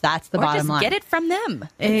batch. That's the bottom line. Get it from them.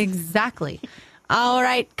 Exactly. All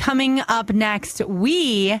right. Coming up next,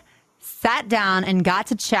 we sat down and got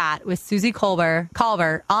to chat with Suzy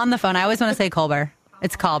Kolber on the phone. I always want to say Kolber.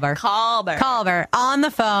 It's Kolber. Kolber on the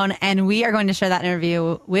phone, and we are going to share that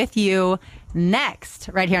interview with you next,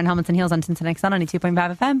 right here on Helmets and Heels on Cincinnati on 92.5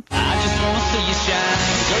 FM. I just want to see you shine.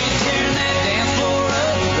 So you're tearing that dance floor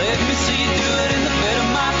up. Let me see you do it in the bed of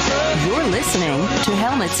my truck. You're listening to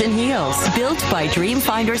Helmets and Heels, built by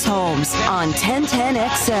Dreamfinders Homes on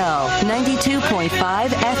 1010XL, 92.5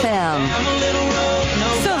 FM.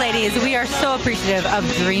 So, ladies, we are so appreciative of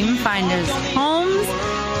Dreamfinders Homes,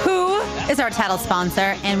 who is our title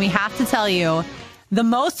sponsor, and we have to tell you the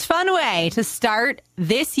most fun way to start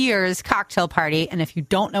this year's cocktail party, and if you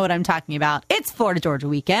don't know what I'm talking about, it's Florida Georgia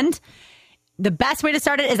weekend. The best way to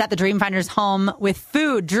start it is at the Dreamfinders home with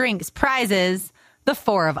food, drinks, prizes, the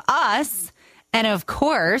four of us, and of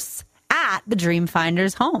course, at the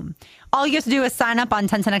Dreamfinders home. All you have to do is sign up on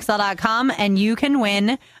 1010XL.com, and you can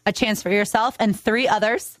win a chance for yourself and 3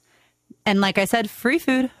 others. And like I said, free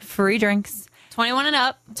food, free drinks. 21 and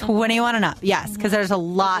up. 21 and up, yes, because there's a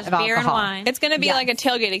lot of beer alcohol. and wine. It's going to be like a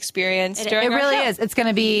tailgate experience. It really is. It's going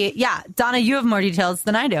to be, Donna, you have more details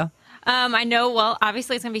than I do. I know, well,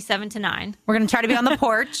 obviously it's going to be 7 to 9. We're going to try to be on the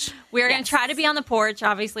porch. We're going to try to be on the porch,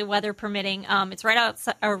 obviously, weather permitting. It's right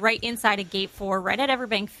outside, or right inside of Gate 4, right at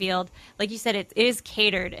Everbank Field. Like you said, it is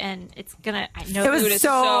catered, and it's going to, I know it was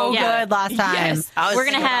so good last time. Yes. We're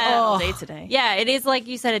going to have all day today. Yeah, it is, like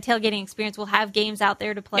you said, a tailgating experience. We'll have games out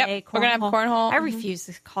there to play. Yep. We're going to have cornhole. I refuse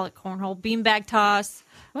to call it cornhole. Beanbag toss.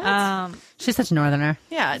 She's such a northerner.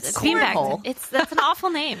 Yeah, it's beanbag. That's an awful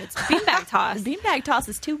name. It's beanbag toss. Beanbag toss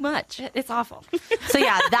is too much. It's awful. So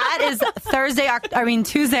that is Tuesday,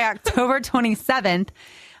 October 27th.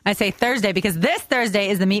 I say Thursday because this Thursday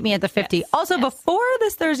is the Meet Me at the 50. Yes, Also, yes. before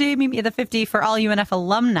this Thursday, Meet Me at the 50 for all UNF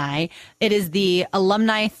alumni, it is the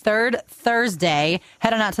Alumni Third Thursday.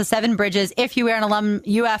 Head on out to Seven Bridges. If you wear an I can't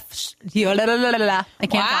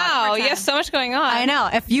Wow, talk. you have so much going on. I know.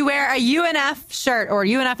 If you wear a UNF shirt or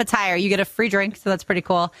UNF attire, you get a free drink, so that's pretty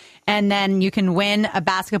cool. And then you can win a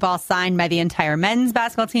basketball signed by the entire men's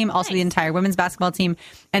basketball team, also the entire women's basketball team.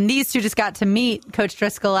 And these two just got to meet Coach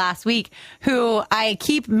Driscoll last week, who I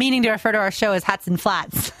keep meaning to refer to our show as Hats and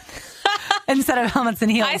Flats instead of helmets and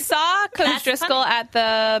heels. I saw Coach Driscoll at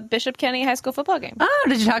the Bishop Kenny High School football game. Oh,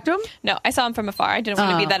 did you talk to him? No, I saw him from afar. I didn't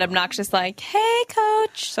want to be that obnoxious, like, hey,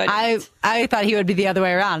 Coach. So I thought he would be the other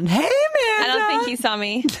way around. Hey, man. I don't think he saw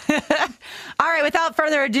me. All right, without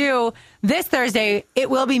further ado, this Thursday, it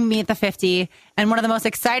will be Meet the 50. And one of the most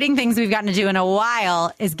exciting things we've gotten to do in a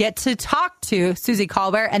while is get to talk to Suzy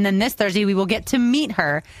Kolber. And then this Thursday, we will get to meet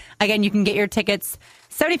her. Again, you can get your tickets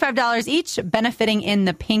 $75 each, benefiting in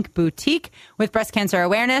the Pink Boutique with breast cancer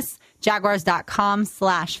awareness,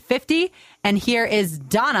 jaguars.com/50. And here is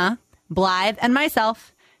Donna, Blythe, and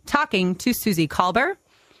myself talking to Suzy Kolber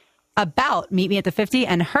about Meet Me at the 50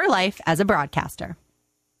 and her life as a broadcaster.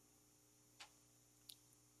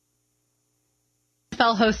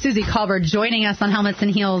 NFL host Suzy Kolber joining us on Helmets and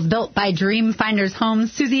Heels, built by Dream Finders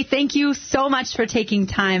Homes. Suzy, thank you so much for taking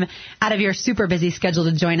time out of your super busy schedule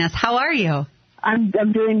to join us. How are you? I'm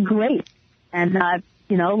doing great. And,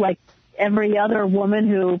 like every other woman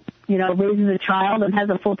who, raises a child and has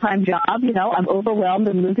a full-time job, I'm overwhelmed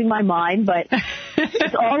and losing my mind, but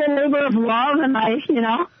it's all a labor of love and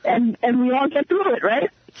and we all get through it, right?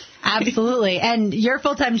 Absolutely. And your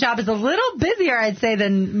full-time job is a little busier, I'd say,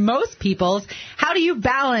 than most people's. How do you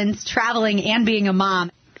balance traveling and being a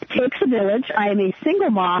mom? It takes a village. I am a single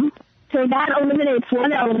mom, so that eliminates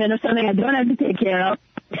one element of something I don't have to take care of.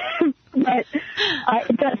 But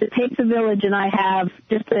it does. It takes a village, and I have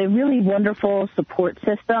just a really wonderful support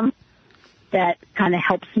system that kind of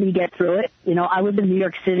helps me get through it. I was in New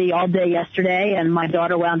York City all day yesterday, and my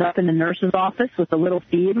daughter wound up in the nurse's office with a little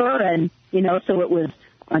fever, and, so it was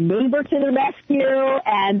a neighbor to the rescue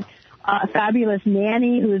and a fabulous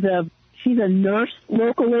nanny she's a nurse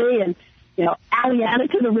locally, and, Aliana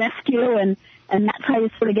to the rescue, and that's how you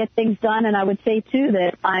sort of get things done. And I would say, too,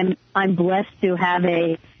 that I'm blessed to have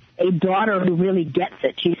a daughter who really gets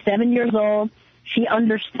it. She's 7 years old. She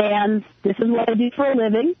understands this is what I do for a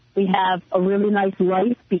living. We have a really nice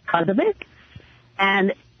life because of it,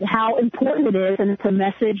 and how important it is. And it's a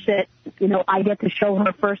message that, I get to show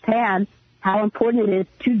her firsthand how important it is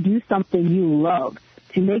to do something you love,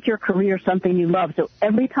 to make your career something you love. So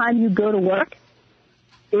every time you go to work,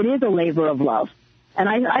 it is a labor of love. And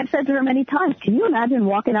I've said to her many times, can you imagine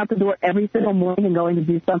walking out the door every single morning and going to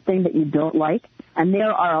do something that you don't like? And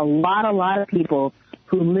there are a lot of people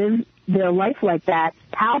who live their life like that.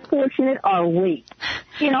 How fortunate are we?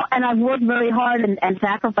 And I've worked very hard and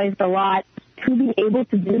sacrificed a lot to be able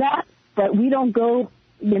to do that. But we don't go,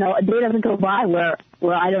 a day doesn't go by where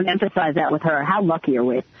I don't emphasize that with her. How lucky are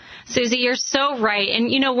we? Suzy, you're so right.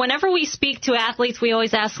 And, whenever we speak to athletes, we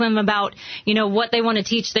always ask them about, what they want to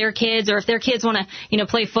teach their kids, or if their kids want to,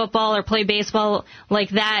 play football or play baseball like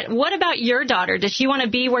that. What about your daughter? Does she want to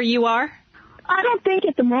be where you are? I don't think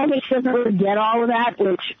at the moment she doesn't really get all of that,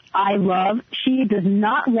 which I love. She does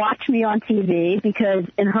not watch me on TV because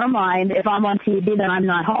in her mind, if I'm on TV, then I'm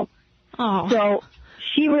not home. Oh. So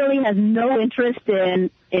she really has no interest in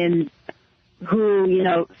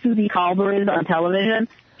who, Suzy Kolber is on television.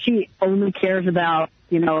 She only cares about,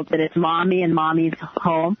 that it's mommy and mommy's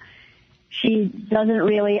home. She doesn't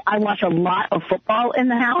really, I watch a lot of football in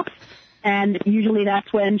the house, and usually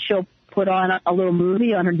that's when she'll put on a little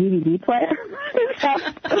movie on her DVD player. So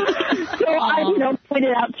I,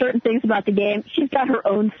 pointed out certain things about the game. She's got her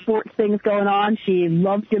own sports things going on. She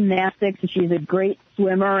loves gymnastics, and she's a great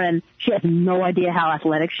swimmer, and she has no idea how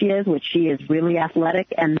athletic she is, which she is really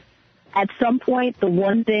athletic. And at some point, the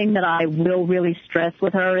one thing that I will really stress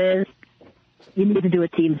with her is you need to do a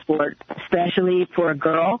team sport, especially for a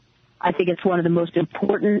girl. I think it's one of the most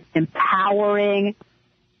important, empowering,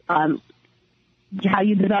 how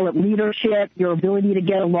you develop leadership, your ability to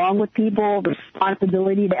get along with people,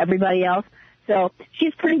 responsibility to everybody else. So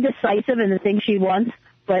she's pretty decisive in the things she wants.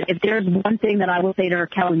 But if there's one thing that I will say to her,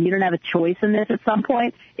 Kellen, you don't have a choice in this at some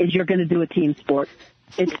point, is you're going to do a team sport.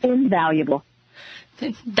 It's invaluable.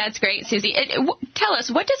 That's great, Suzy. Tell us,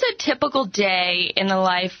 what does a typical day in the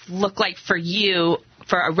life look like for you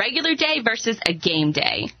for a regular day versus a game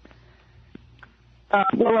day?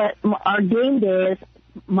 Our game days,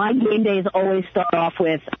 my game days always start off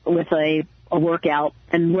with a workout.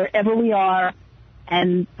 And wherever we are,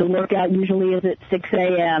 and the workout usually is at 6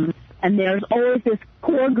 a.m., and there's always this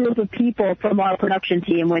core group of people from our production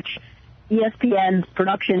team, which ESPN's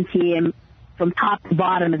production team from top to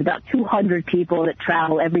bottom is about 200 people that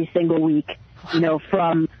travel every single week,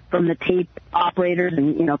 from the tape operators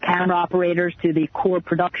and, camera operators to the core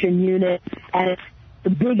production unit. And it's the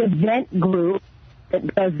big event group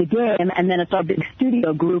that does the game, and then it's our big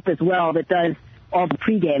studio group as well that does all the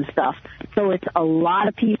pregame stuff. So it's a lot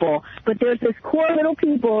of people. But there's this core little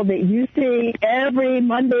people that you see every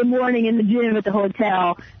Monday morning in the gym at the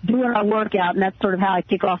hotel doing our workout, and that's sort of how I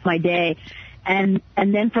kick off my day. And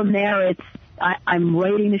then from there, I'm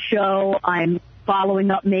writing the show. I'm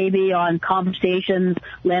following up maybe on conversations.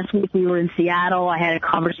 Last week we were in Seattle. I had a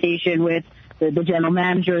conversation with the general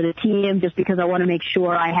manager of the team just because I want to make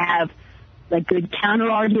sure I have good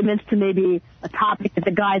counter arguments to maybe a topic that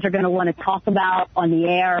the guys are going to want to talk about on the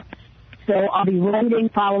air. So I'll be writing,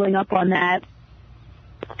 following up on that.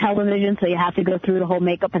 Television, so you have to go through the whole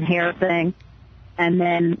makeup and hair thing. And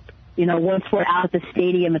then, once we're out at the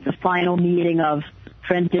stadium, it's a final meeting of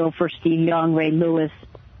Trent Dilfer, Steve Young, Ray Lewis,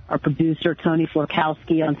 our producer, Tony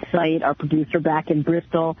Florkowski on site, our producer back in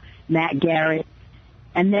Bristol, Matt Garrett.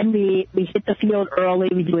 And then we hit the field early.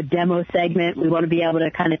 We do a demo segment. We want to be able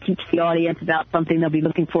to kind of teach the audience about something they'll be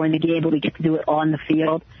looking for in the game, but we get to do it on the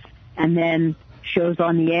field. And then shows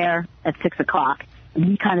on the air at 6 o'clock. And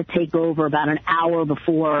we kind of take over about an hour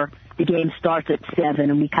before the game starts at 7,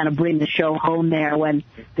 and we kind of bring the show home there when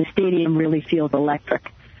the stadium really feels electric.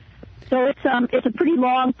 So it's a pretty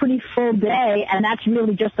long, pretty full day, and that's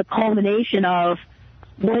really just the culmination of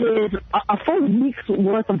what is a full week's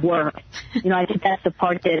worth of work. I think that's the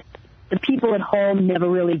part that the people at home never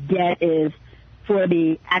really get is for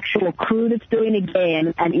the actual crew that's doing the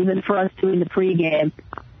game, and even for us doing the pregame,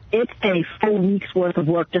 it's a full week's worth of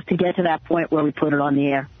work just to get to that point where we put it on the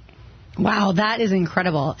air. Wow, that is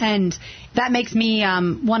incredible. And that makes me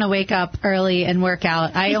want to wake up early and work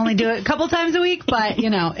out. I only do it a couple times a week, but,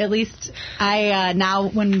 at least I now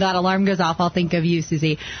when that alarm goes off, I'll think of you,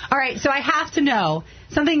 Suzy. All right, so I have to know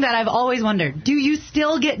something that I've always wondered. Do you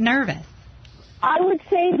still get nervous? I would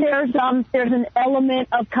say there's an element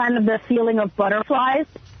of kind of the feeling of butterflies,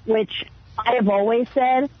 which I have always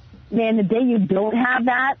said, man, the day you don't have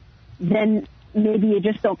that, then maybe you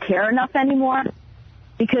just don't care enough anymore.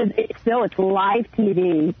 Because it's live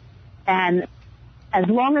TV, and as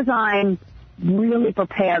long as I'm really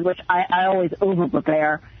prepared, which I always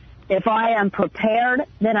over-prepare, if I am prepared,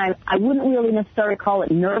 then I wouldn't really necessarily call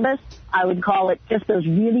it nervous. I would call it just those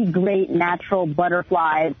really great natural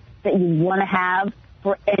butterflies that you want to have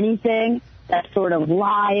for anything that's sort of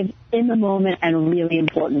live, in the moment, and really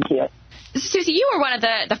important to you. Suzy, you were one of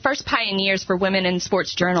the first pioneers for women in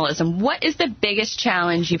sports journalism. What is the biggest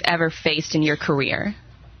challenge you've ever faced in your career?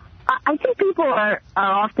 I think people are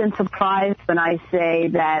often surprised when I say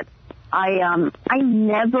that I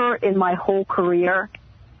never in my whole career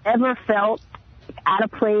ever felt out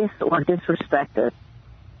of place or disrespected,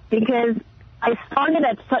 because I started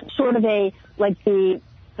at such sort of the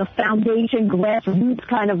foundation grassroots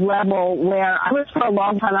kind of level where I was for a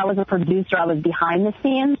long time. I was a producer. I was behind the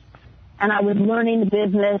scenes, and I was learning the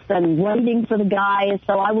business and writing for the guys.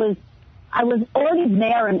 So I was already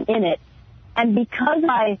there and in it, and because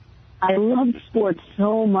I loved sports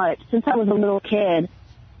so much since I was a little kid,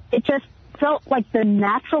 it just felt like the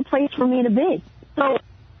natural place for me to be. So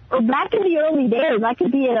back in the early days, I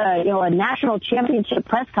could be at a national championship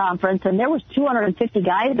press conference, and there was 250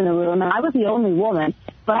 guys in the room, and I was the only woman,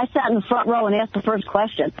 but I sat in the front row and asked the first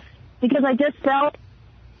question because I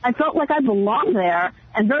felt like I belonged there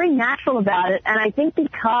and very natural about it. And I think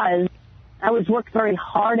because I was worked very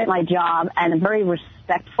hard at my job and very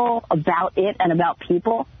respectful about it and about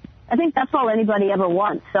people, I think that's all anybody ever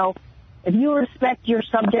wants. So if you respect your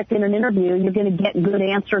subject in an interview, you're going to get good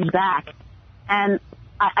answers back. And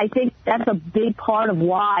I think that's a big part of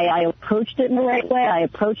why I approached it in the right way. I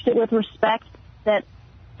approached it with respect, that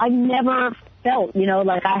I never felt,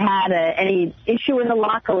 like I had any issue in the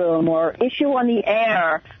locker room or issue on the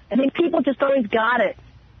air. I think people just always got it.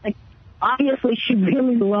 Like, obviously she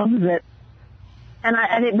really loves it. And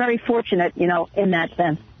I think very fortunate, in that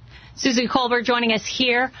sense. Suzy Kolber joining us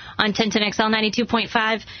here on 1010XL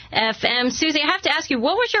 92.5 FM. Suzy, I have to ask you,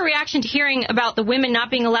 what was your reaction to hearing about the women not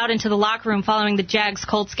being allowed into the locker room following the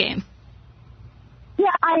Jags-Colts game?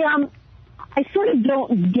 Yeah, I sort of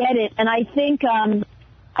don't get it, and I think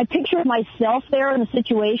I picture myself there in the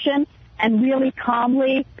situation and really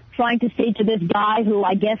calmly trying to say to this guy who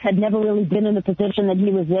I guess had never really been in the position that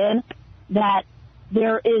he was in, that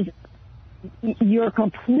you're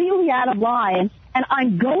completely out of line, and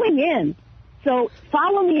I'm going in So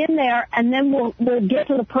follow me in there, and then we'll get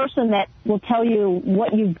to the person that will tell you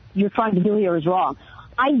what you're trying to do here is wrong.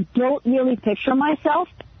 I don't really picture myself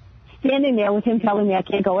standing there with him telling me I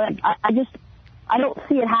can't go in. I don't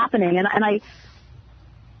see it happening, and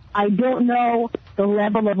I don't know the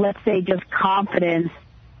level of, let's say, just confidence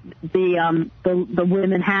the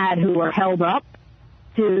women had who were held up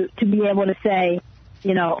to be able to say,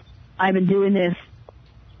 you know, I've been doing this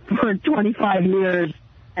for 25 years,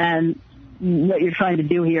 and what you're trying to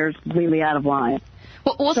do here is completely out of line.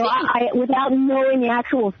 Well, so without knowing the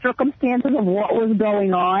actual circumstances of what was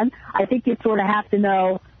going on, I think you sort of have to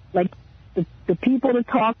know, like, the people to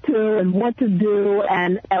talk to and what to do,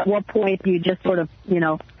 and at what point do you just sort of, you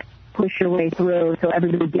know, push your way through so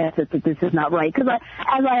everybody gets it that this is not right. Because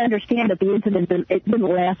as I understand it, the incident, it didn't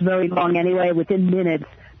last very long anyway. Within minutes,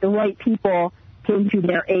 the right people came to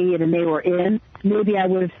their aid and they were in. Maybe I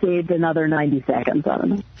would have saved another 90 seconds. I don't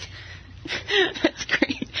know. That's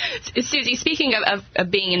great. Suzy, speaking of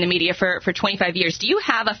being in the media for 25 years, do you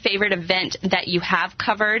have a favorite event that you have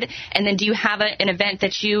covered? And then do you have an event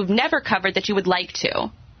that you've never covered that you would like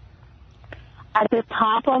to? At the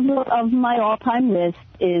top of my all-time list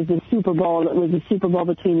is the Super Bowl. It was the Super Bowl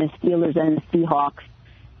between the Steelers and the Seahawks.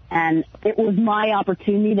 And it was my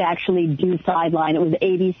opportunity to actually do sideline. It was an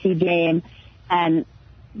ABC game, and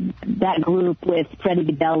that group with Freddie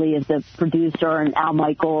Godelli as the producer and Al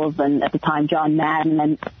Michaels and at the time John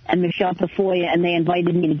Madden and Michelle Tafoya, and they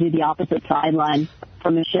invited me to do the opposite sideline for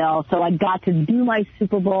Michelle. So I got to do my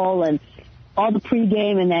Super Bowl and all the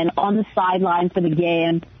pregame and then on the sideline for the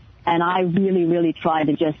game. And I really, really tried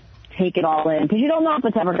to just take it all in because you don't know if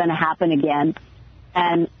it's ever going to happen again.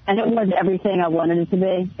 And it was everything I wanted it to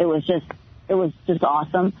be. It was just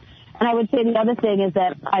awesome. And I would say the other thing is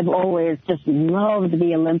that I've always just loved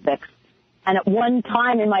the Olympics. And at one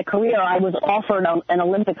time in my career, I was offered an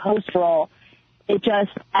Olympic host role. It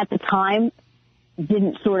just, at the time,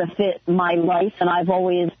 didn't sort of fit my life. And I've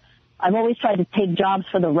always tried to take jobs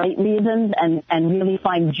for the right reasons and really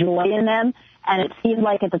find joy in them. And it seemed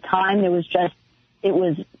like at the time it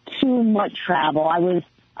was too much travel. I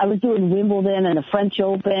was doing Wimbledon and the French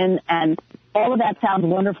Open, and all of that sounds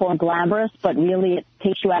wonderful and glamorous, but really it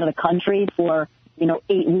takes you out of the country for,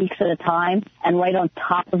 8 weeks at a time. And right on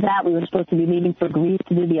top of that, we were supposed to be leaving for Greece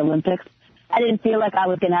to do the Olympics. I didn't feel like I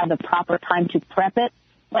was going to have the proper time to prep it.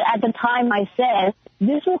 But at the time I said,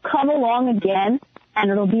 this will come along again,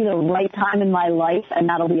 and it'll be the right time in my life, and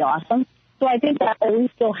that'll be awesome. So I think that always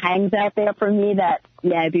still hangs out there for me that,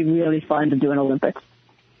 it'd be really fun to do an Olympics.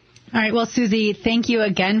 All right. Well, Suzy, thank you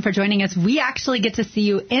again for joining us. We actually get to see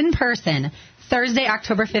you in person Thursday,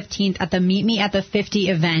 October 15th at the Meet Me at the 50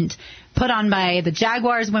 event put on by the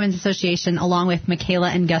Jaguars Women's Association along with Michaela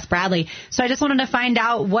and Gus Bradley. So I just wanted to find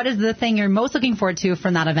out, what is the thing you're most looking forward to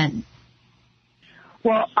from that event?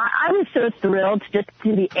 Well, I was so thrilled just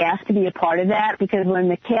to be asked to be a part of that, because when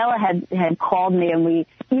Michaela had called me and we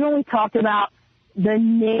talked about the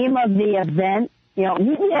name of the event,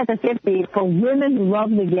 Meet Me at the 50 for women who love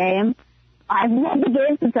the game. I've loved the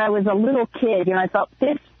game since I was a little kid. I thought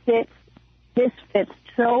this fits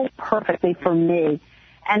so perfectly for me.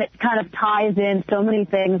 And it kind of ties in so many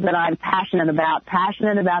things that I'm passionate about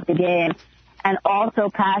the game, and also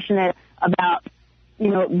passionate about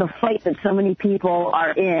the fight that so many people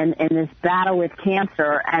are in this battle with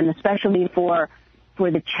cancer, and especially for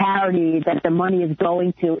the charity that the money is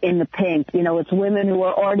going to in the pink. It's women who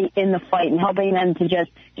are already in the fight and helping them to just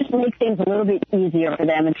make things a little bit easier for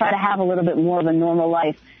them and try to have a little bit more of a normal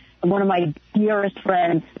life. And one of my dearest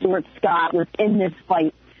friends, Stuart Scott, was in this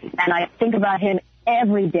fight, and I think about him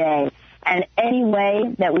every day. And any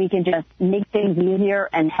way that we can just make things easier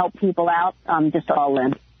and help people out, I'm just all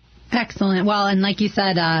in. Excellent. Well, and like you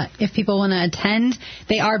said, if people want to attend,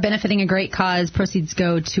 they are benefiting a great cause. Proceeds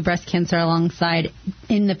go to breast cancer alongside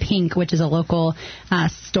In the Pink, which is a local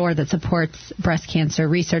store that supports breast cancer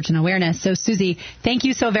research and awareness. So, Suzy, thank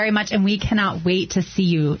you so very much, and we cannot wait to see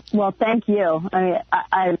you. Well, thank you.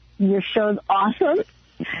 Your show's awesome,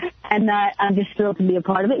 and I'm just thrilled to be a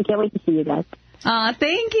part of it. I can't wait to see you guys.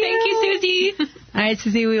 Thank you. Thank you, Suzy. All right,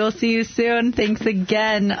 Suzy, we will see you soon. Thanks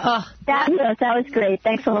again. That was great.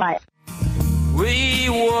 Thanks a lot. We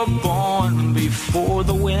were born before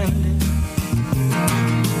the wind,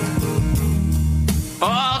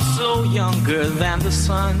 also younger than the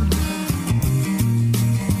sun.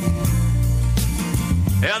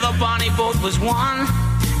 Yeah, the bonnie boat was one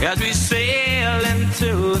as we sail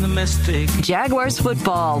into the mystic. Jaguars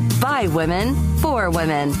football by women, for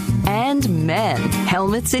women, and men.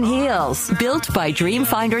 Helmets and heels. Built by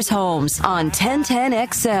Dreamfinders Homes on 1010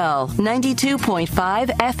 XL, 92.5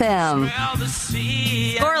 FM.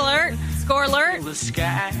 Score alert. Score alert. The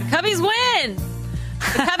Cubbies win.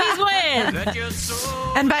 The Cubbies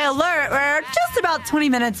win. And by alert, we're just about 20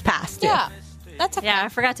 minutes past it. Yeah. That's okay. Yeah, I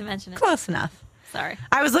forgot to mention it. Close enough. Sorry.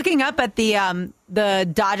 I was looking up at the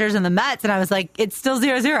Dodgers and the Mets, and I was like, it's still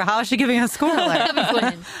 0-0. How is she giving a score alert? Cubbies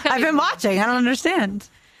win. I've been watching. I don't understand.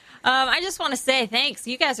 I just want to say thanks.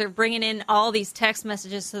 You guys are bringing in all these text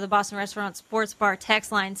messages to the Boston Restaurant Sports Bar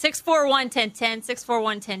text line, 641-1010,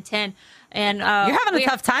 641-1010. And you're having a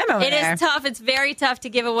tough time over there. It is tough. It's very tough to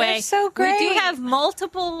give away. They're so great. We do have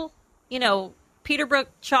multiple, Peterbrook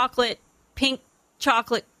chocolate, pink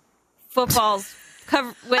chocolate footballs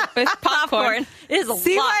covered with popcorn. It is a lot.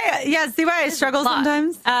 See why I struggle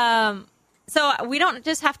sometimes? So we don't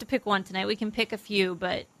just have to pick one tonight. We can pick a few,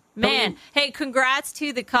 but man, hey, congrats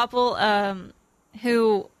to the couple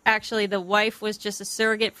who actually the wife was just a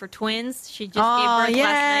surrogate for twins. She just gave birth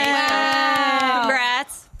last night. So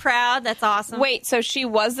congrats. Proud. That's awesome. Wait, so she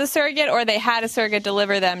was the surrogate or they had a surrogate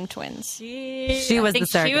deliver them twins? She was the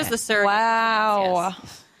surrogate. She was the surrogate. Wow.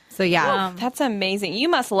 Yes. So yeah. That's amazing. You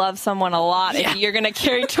must love someone a lot if you're going to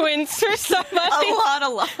carry twins for somebody. A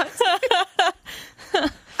lot.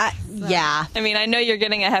 Yeah. I mean, I know you're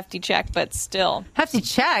getting a hefty check, but still. Hefty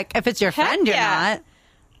check. If it's your friend, you're not.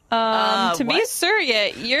 To be a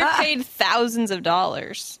surrogate, you're paid thousands of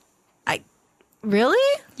dollars.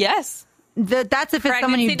 Really? Yes. That's if it's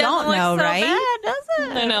someone you don't know, right? Bad, does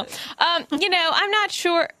it? I know. I'm not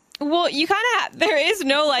sure. Well, you kind of there is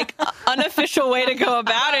no unofficial way to go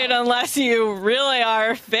about it unless you really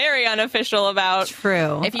are very unofficial about.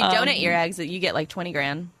 True. If you donate your eggs, you get like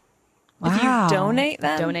 $20,000. Wow. If you donate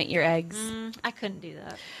them, Donate your eggs. I couldn't do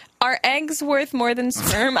that. are eggs worth more than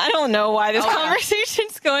sperm? I don't know why this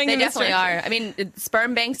conversation's going. They in this definitely direction. are. I mean,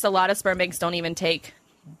 sperm banks. A lot of sperm banks don't even take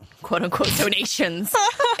 "quote unquote" donations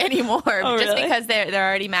anymore, just really? because they're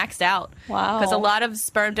already maxed out. Wow. Because a lot of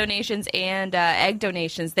sperm donations and egg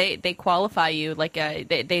donations, they qualify you. Like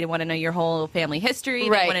they want to know your whole family history.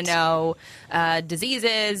 Right. They want to know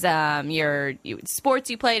diseases, your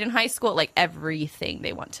sports you played in high school, like everything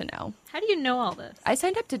they want to know. How do you know all this? I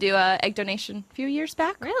signed up to do a egg donation a few years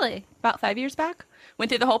back. Really? About 5 years back. Went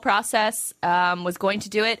through the whole process, was going to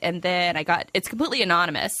do it, and then it's completely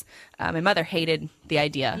anonymous. My mother hated the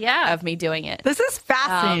idea of me doing it. This is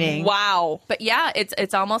fascinating. Wow. But yeah,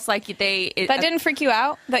 it's almost like that didn't freak you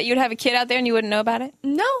out? That you'd have a kid out there and you wouldn't know about it?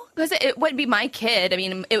 No, because it wouldn't be my kid. I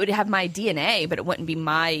mean, it would have my DNA, but it wouldn't be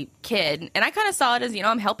my kid. And I kind of saw it as,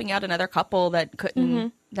 I'm helping out another couple that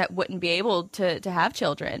couldn't, that wouldn't be able to have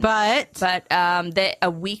children. But a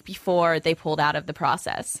week before, they pulled out of the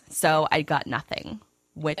process. So I got nothing.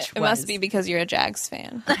 It must be because you're a Jags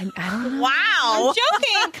fan. I don't know. Wow. I'm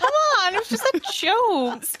joking. Come on. It was just a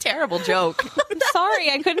joke. It's a terrible joke. I'm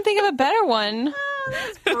sorry. I couldn't think of a better one.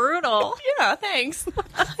 That's brutal. Yeah, thanks. It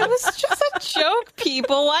was just a joke,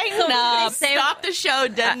 people. Lighten up. Stop the show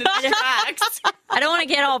dead in the tracks. I don't want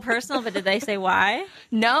to get all personal, but did they say why?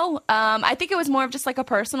 No. I think it was more of just like a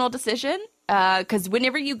personal decision. Because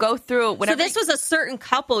whenever you go through... So this was a certain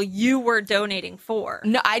couple you were donating for?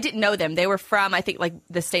 No, I didn't know them. They were from, I think, like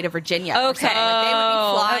the state of Virginia. Okay. Like, they would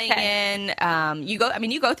be flying in.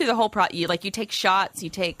 You go through the whole you take shots, you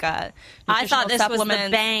take I thought this supplements. was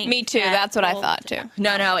the bank. Me too. That's what I thought too.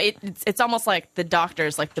 No, it's almost like the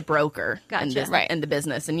doctor's like the broker in the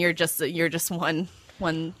business, and you're just one.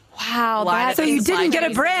 Wow. So you didn't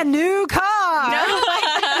get a brand new car. No,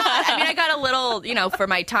 I mean, I got a little, for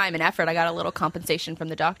my time and effort, I got a little compensation from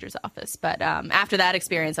the doctor's office. But after that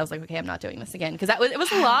experience, I was like, okay, I'm not doing this again. Because it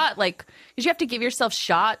was a lot, because you have to give yourself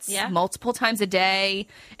shots multiple times a day,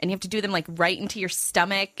 and you have to do them, right into your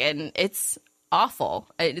stomach, and it's awful.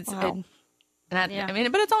 I mean,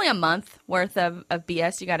 but it's only a month worth of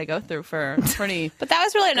BS you got to go through for pretty. But that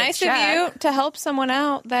was really nice of you to help someone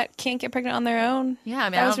out that can't get pregnant on their own. Yeah, I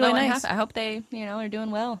mean, that was really nice. I hope they, are doing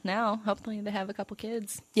well now. Hopefully, they have a couple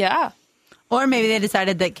kids. Yeah. Or maybe they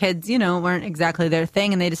decided that kids, weren't exactly their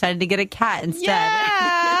thing, and they decided to get a cat instead.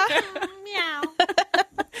 Yeah. Meow.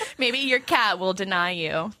 Maybe your cat will deny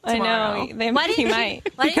you tomorrow. I know. He might.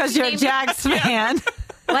 Because you're a Jags fan.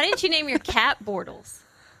 Why didn't you name your cat Bortles?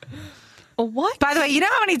 What? By the way, you know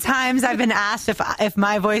how many times I've been asked if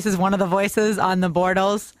my voice is one of the voices on the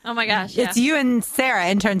Bortles? Oh my gosh! Yeah. It's you and Sarah,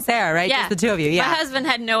 intern Sarah, right? Yeah, just the two of you. Yeah. My husband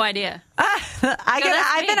had no idea.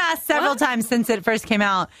 I've been asked several times since it first came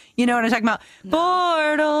out. You know what I'm talking about? No.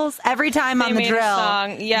 Bortles. Every time on the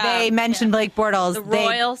drill, they mention Blake Bortles. The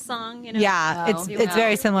Royals song, Yeah, it's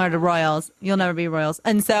very similar to Royals. You'll never be Royals,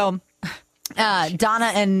 and so.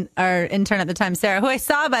 Donna and our intern at the time, Sarah, who I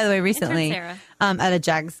saw, by the way, recently at a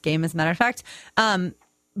Jags game, as a matter of fact,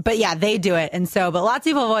 But yeah, they do it. And so, but lots of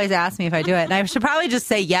people have always asked me if I do it. And I should probably just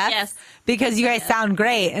say yes. Because you guys sound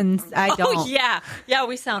great and I don't. Oh, yeah. Yeah,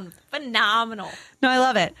 we sound phenomenal. No, I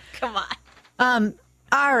love it. Come on.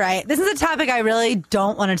 All right. This is a topic I really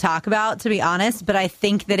don't want to talk about, to be honest, but I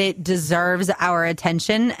think that it deserves our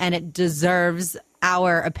attention and it deserves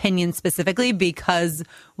our opinion specifically because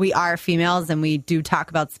we are females and we do talk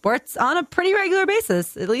about sports on a pretty regular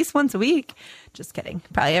basis, at least once a week. Just kidding.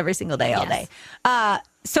 Probably every single day, all day.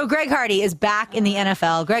 So Greg Hardy is back in the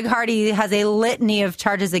NFL. Greg Hardy has a litany of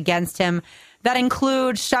charges against him that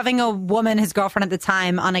include shoving a woman, his girlfriend at the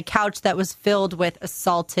time, on a couch that was filled with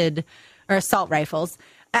assault rifles.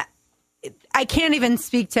 I can't even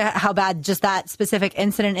speak to how bad just that specific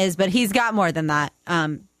incident is, but he's got more than that,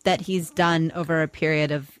 that he's done over a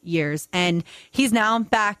period of years. And he's now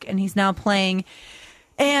back and he's now playing.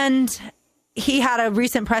 And he had a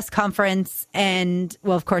recent press conference and,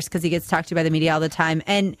 well, of course, because he gets talked to by the media all the time.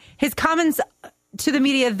 And his comments to the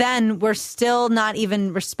media then were still not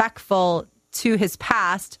even respectful to his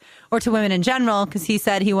past or to women in general, because he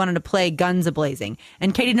said he wanted to play guns a-blazing.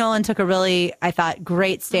 And Katie Nolan took a really, I thought,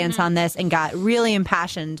 great stance on this and got really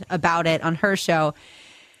impassioned about it on her show.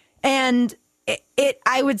 And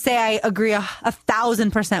I would say I agree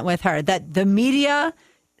 1,000% with her that the media,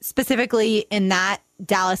 specifically in that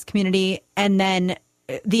Dallas community, and then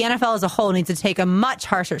the NFL as a whole needs to take a much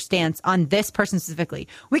harsher stance on this person specifically.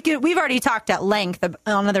 We've already talked at length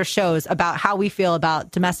on other shows about how we feel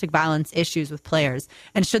about domestic violence issues with players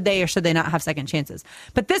and should they or should they not have second chances.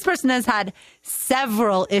 But this person has had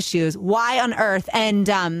several issues. Why on earth? And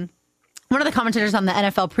one of the commentators on the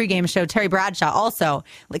NFL pregame show, Terry Bradshaw, also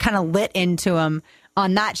kind of lit into him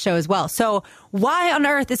on that show as well. So why on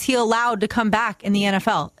earth is he allowed to come back in the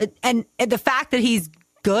NFL? And the fact that he's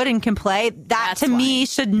good and can play, that's to me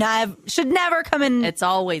should never come in. It's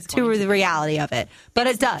always to the reality of it, but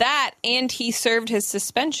it does. That and he served his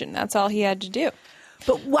suspension. That's all he had to do.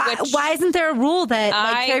 But why isn't there a rule that,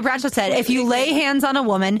 like Terry Bradshaw said, if you lay hands on a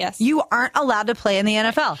woman, you aren't allowed to play in the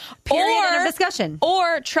NFL? Period. End of discussion.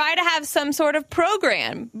 Or try to have some sort of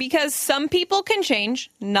program, because some people can change,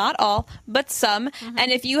 not all, but some.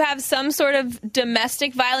 And if you have some sort of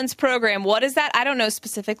domestic violence program, what is that? I don't know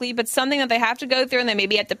specifically, but something that they have to go through, and they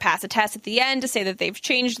maybe have to pass a test at the end to say that they've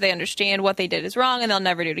changed, they understand what they did is wrong, and they'll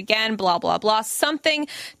never do it again, blah, blah, blah. Something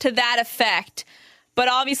to that effect. But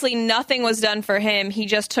obviously nothing was done for him. He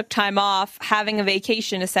just took time off, having a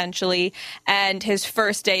vacation essentially, and his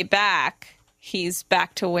first day back, he's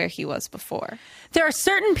back to where he was before. There are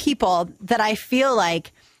certain people that I feel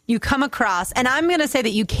like you come across, and I'm going to say that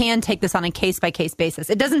you can take this on a case-by-case basis.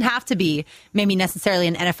 It doesn't have to be maybe necessarily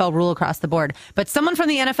an NFL rule across the board, but someone from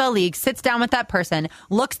the NFL league sits down with that person,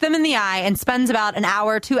 looks them in the eye, and spends about an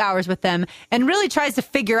hour, 2 hours with them, and really tries to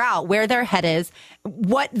figure out where their head is,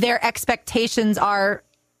 what their expectations are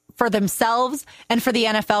for themselves and for the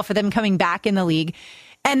NFL, for them coming back in the league.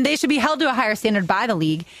 And they should be held to a higher standard by the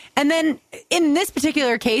league. And then in this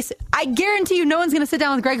particular case, I guarantee you no one's going to sit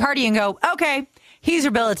down with Greg Hardy and go, okay, he's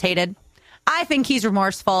rehabilitated. I think he's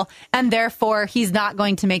remorseful, and therefore he's not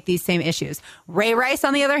going to make these same issues. Ray Rice,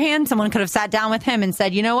 on the other hand, someone could have sat down with him and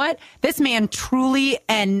said, you know what? This man truly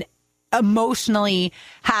and emotionally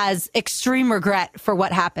has extreme regret for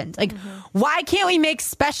what happened. Like, why can't we make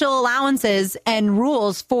special allowances and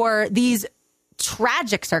rules for these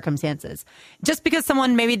tragic circumstances? Just because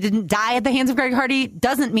someone maybe didn't die at the hands of Greg Hardy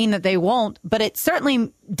doesn't mean that they won't, but it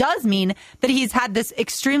certainly does mean that he's had this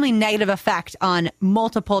extremely negative effect on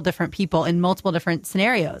multiple different people in multiple different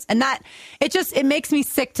scenarios. And that it makes me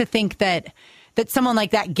sick to think that someone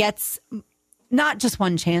like that gets not just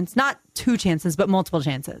one chance, not two chances, but multiple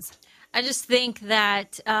chances. I just think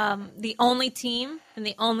that the only team and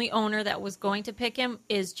the only owner that was going to pick him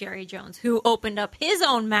is Jerry Jones, who opened up his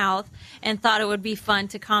own mouth and thought it would be fun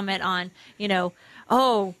to comment on,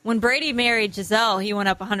 oh, when Brady married Giselle, he went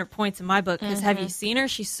up 100 points in my book because have you seen her?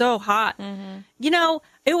 She's so hot.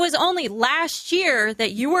 It was only last year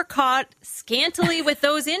that you were caught scantily with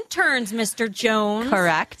those interns, Mr. Jones.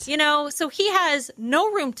 Correct. So he has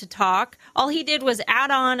no room to talk. All he did was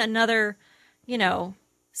add on another,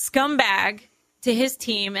 scumbag to his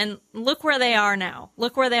team, and look where they are now.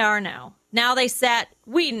 Now they sat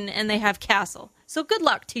Whedon and they have Castle. So good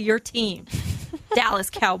luck to your team, Dallas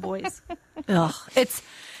Cowboys. Ugh, it's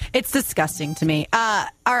disgusting to me. All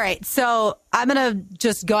right, so I'm gonna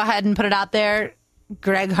just go ahead and put it out there.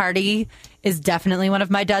 Greg Hardy is definitely one of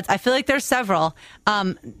my duds. I feel like there's several.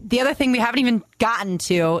 The other thing we haven't even gotten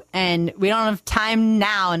to, and we don't have time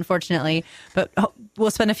now, unfortunately, but we'll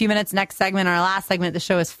spend a few minutes next segment, our last segment. The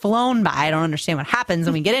show has flown by. I don't understand what happens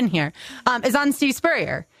when we get in here, is on Steve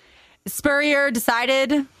Spurrier. Spurrier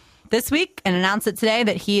decided this week and announced it today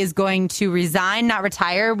that he is going to resign, not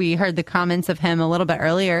retire. We heard the comments of him a little bit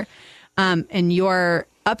earlier in your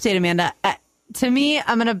update, Amanda. To me,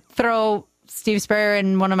 I'm going to throw Steve Spurrier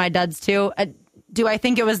in one of my duds, too. Do I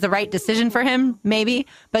think it was the right decision for him? Maybe.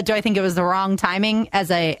 But do I think it was the wrong timing as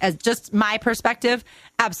just my perspective?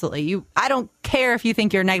 Absolutely. I don't care if you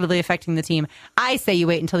think you're negatively affecting the team. I say you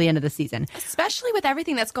wait until the end of the season. Especially with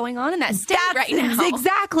everything that's going on in that state right now.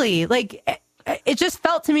 Exactly. Like, it just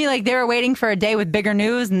felt to me like they were waiting for a day with bigger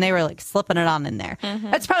news and they were like slipping it on in there.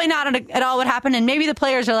 Mm-hmm. That's probably not at all what happened. And maybe the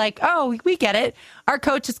players are like, oh, we get it. Our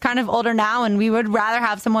coach is kind of older now and we would rather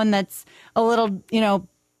have someone that's a little,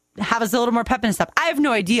 have us a little more pep and stuff. I have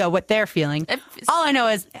no idea what they're feeling. All I know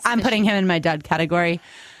is I'm putting him in my dud category.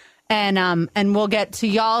 And we'll get to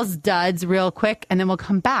y'all's duds real quick and then we'll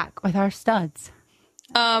come back with our studs.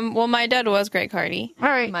 Well, my dud was Greg Hardy. All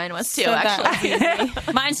right. Mine was too,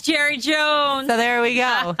 actually. Mine's Jerry Jones. So there we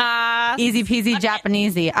go. Easy peasy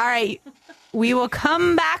Japanesey. All right. We will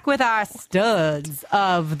come back with our studs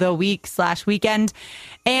of the week/weekend.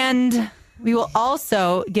 And we will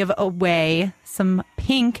also give away some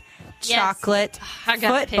pink chocolate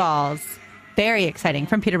footballs. Pink. Very exciting.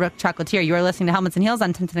 From Peterbrook Chocolatier. You are listening to Helmets and Heels on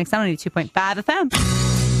 1010 XL 92.5 FM.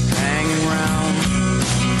 Hanging around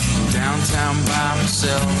downtown by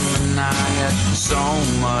myself, and I had so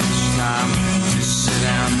much time to sit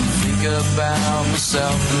down and think about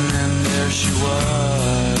myself, and then there she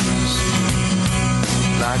was,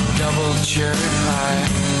 like double cherry pie,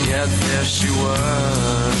 yeah, there she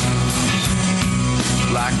was,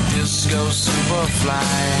 like disco superfly.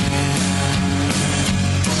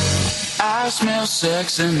 I smell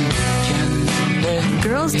sex and candy.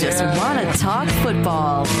 Girls just want to talk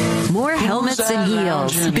football. More Helmets and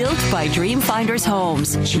Heels, built by Dreamfinders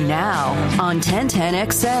Homes. Now on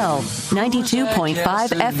 1010 XL, 92.5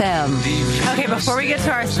 FM. Okay, before we get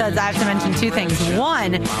to our studs, I have to mention two things.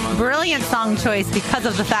 One, brilliant song choice because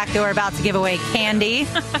of the fact that we're about to give away candy.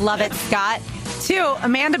 Love it, Scott. Two,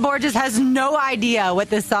 Amanda Borges has no idea what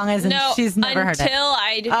this song is, and she's never heard it. Until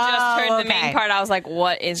I just heard the main part, I was like,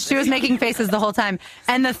 what is this? She was making faces the whole time.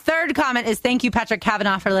 And the third comment is thank you, Patrick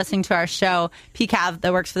Kavanaugh, for listening to our show. PCav,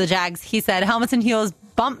 that works for the Jags. He said, Helmets and Heels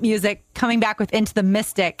bump music coming back with Into the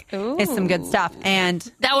Mystic is some good stuff. And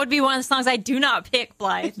that would be one of the songs I do not pick,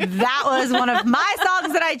 Blythe. That was one of my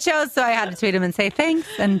songs that I chose, so I had to tweet him and say thanks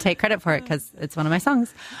and take credit for it because it's one of my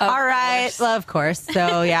songs. All right. Well, of course.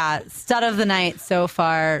 So, yeah, stud of the night so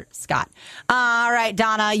far, Scott. All right,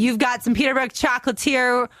 Donna, you've got some Peterbrook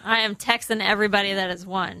Chocolatier. I am texting everybody that has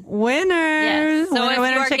won. Winners. Yes. So if you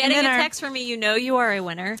are getting dinner. a text from me, you know you are a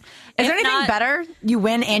winner. Is there anything better? You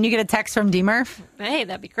win and you get a text from D-Murph? Hey,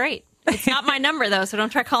 that'd be great. It's not my number, though, so don't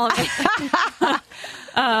try calling me. But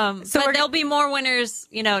there'll be more winners,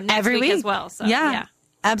 next week as well. So, yeah.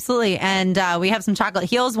 Absolutely. And we have some chocolate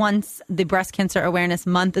heels once the Breast Cancer Awareness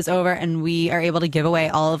Month is over, and we are able to give away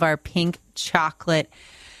all of our pink chocolate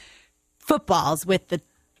footballs with the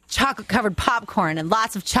chocolate-covered popcorn and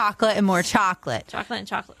lots of chocolate and more chocolate. Chocolate and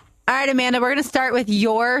chocolate. All right, Amanda, we're going to start with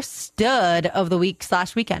your stud of the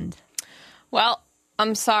week/weekend. Well,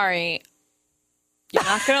 I'm sorry. You're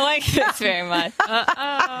not going to like this very much.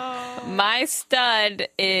 Uh-oh. My stud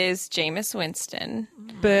is Jameis Winston.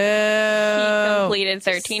 Boo. He completed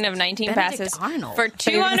 13 of 19 passes for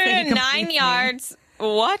 209 yards.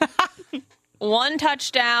 What? 1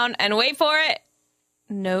 touchdown. And wait for it,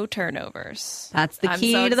 no turnovers. That's the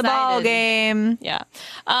key to the ball game. Yeah.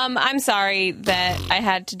 I'm sorry that I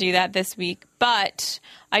had to do that this week, but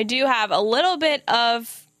I do have a little bit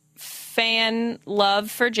of fan love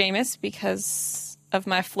for Jameis because of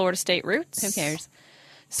my Florida State roots. Who cares?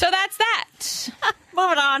 So that's that.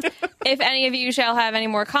 Moving on. If any of you shall have any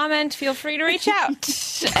more comment, feel free to reach out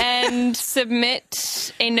and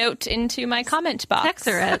submit a note into my comment box. Text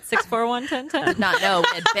her at 641-1010. Not know.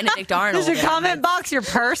 Benedict Arnold. Is your comment box your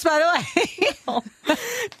purse, by the way?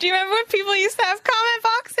 Do you remember when people used to have comment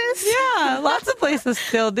boxes? Yeah, lots of places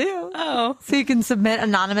still do. Oh. So you can submit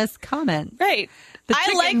anonymous comment. Right.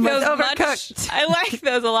 I like those overcooked. I like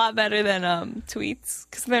those a lot better than tweets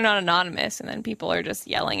because they're not anonymous and then people are just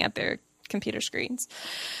yelling at their computer screens.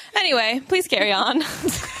 Anyway, please carry on.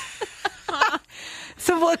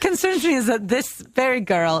 So what concerns me is that this very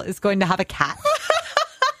girl is going to have a cat.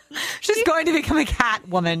 She's going to become a cat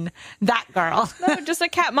woman. That girl. No, just a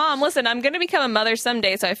cat mom. Listen, I'm going to become a mother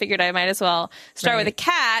someday, so I figured I might as well start with a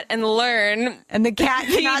cat and learn. And the cat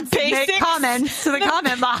cannot submit comments to the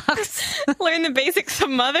comment box. Learn the basics of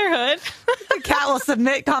motherhood. The cat will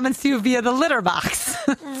submit comments to you via the litter box.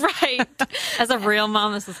 Right. As a real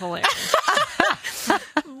mom, this is hilarious.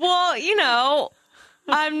 Well,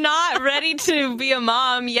 I'm not ready to be a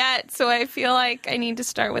mom yet, so I feel like I need to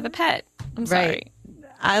start with a pet. I'm sorry. Right.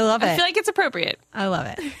 I love it. I feel like it's appropriate. I love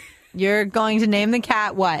it. You're going to name the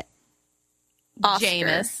cat what? Oscar.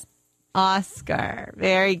 Jameis. Oscar.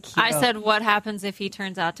 Very cute. I said, what happens if he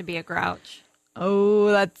turns out to be a grouch? Oh,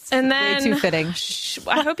 that's And way then- too fitting.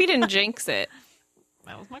 I hope you didn't jinx it.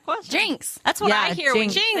 That was my question. Jinx. That's what Yeah, I hear when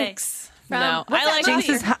Jinx. you say. Jinx. No, what's I that like Jinx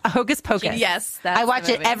is Hocus Pocus. Yes, that's I watch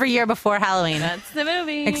the it movie. every year before Halloween. That's the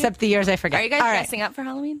movie. Except the years I forget. Are you guys All right. dressing up for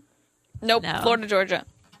Halloween? Nope. No. Florida, Georgia.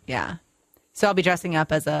 Yeah. So I'll be dressing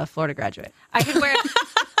up as a Florida graduate. I could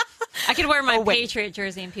wear my wait. Patriot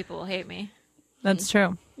jersey and people will hate me. That's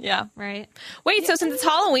true. Yeah. Right? Wait, so since it's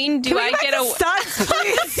Halloween, do I get a studs,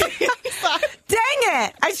 please? Dang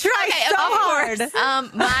it! I tried so hard.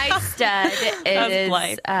 My stud is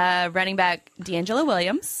Blythe. running back D'Angelo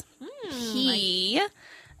Williams. He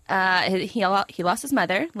lost his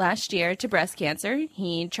mother last year to breast cancer.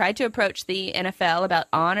 He tried to approach the NFL about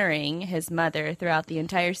honoring his mother throughout the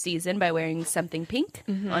entire season by wearing something pink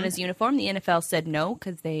on his uniform. The NFL said no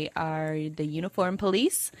because they are the uniform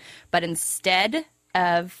police. But instead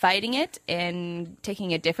of fighting it and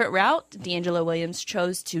taking a different route, D'Angelo Williams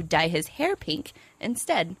chose to dye his hair pink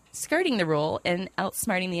instead, skirting the rule and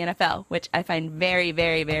outsmarting the NFL, which I find very,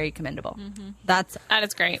 very, very commendable. That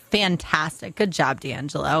is great. Fantastic. Good job,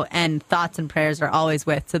 D'Angelo. And thoughts and prayers are always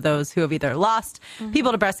to those who have either lost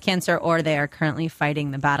people to breast cancer or they are currently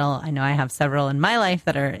fighting the battle. I know I have several in my life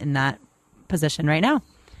that are in that position right now.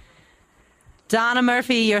 Donna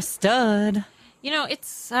Murphy, your stud. You know,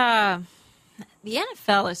 it's the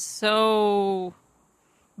NFL is so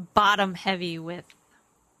bottom heavy with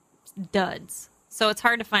duds. So it's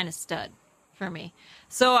hard to find a stud for me.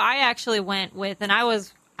 So I actually went with, and I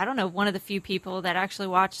don't know, one of the few people that actually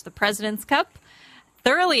watched the President's Cup,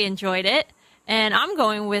 thoroughly enjoyed it. And I'm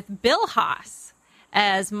going with Bill Haas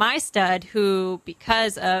as my stud, who,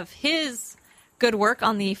 because of his good work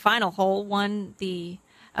on the final hole, won the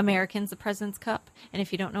Americans the President's Cup. And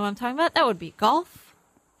if you don't know what I'm talking about, that would be golf.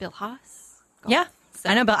 Bill Haas. Golf. Yeah,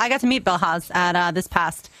 I know Bill. I got to meet Bill Haas at this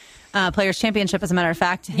past Players Championship. As a matter of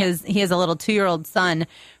fact, he has a little 2-year-old son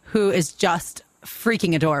who is just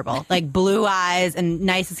freaking adorable, like blue eyes and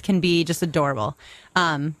nice as can be, just adorable.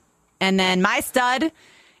 And then my stud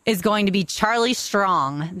is going to be Charlie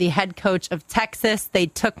Strong, the head coach of Texas. They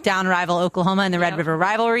took down rival Oklahoma in the Red River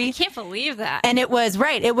rivalry. I can't believe that. And it was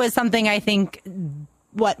something I think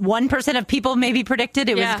 1% of people maybe predicted.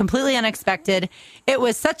 It was completely unexpected. It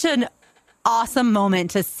was such an awesome moment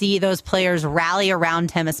to see those players rally around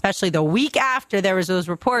him, especially the week after there was those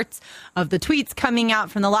reports of the tweets coming out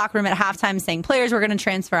from the locker room at halftime saying players were going to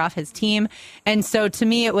transfer off his team. And so to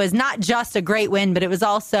me, it was not just a great win, but it was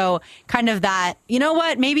also kind of that, you know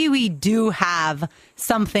what, maybe we do have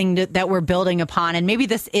something that we're building upon, and maybe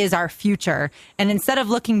this is our future. And instead of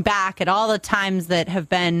looking back at all the times that have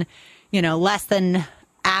been, less than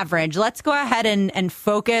average, let's go ahead and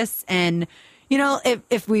focus. And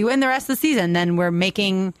if we win the rest of the season, then we're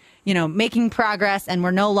making progress, and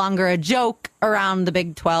we're no longer a joke around the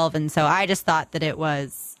Big 12. And so I just thought that it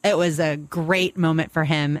was a great moment for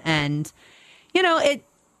him. And,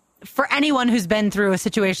 for anyone who's been through a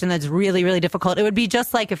situation that's really, really difficult, it would be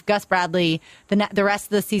just like if Gus Bradley, the rest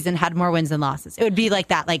of the season, had more wins than losses. It would be like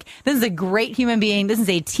that. Like, this is a great human being. This is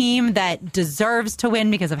a team that deserves to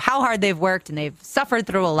win because of how hard they've worked, and they've suffered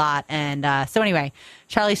through a lot. And so anyway,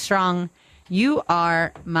 Charlie Strong, you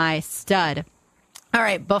are my stud. All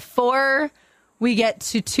right, before we get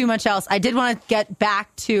to too much else, I did want to get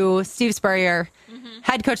back to Steve Spurrier,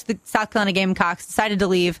 head coach of the South Carolina Gamecocks, decided to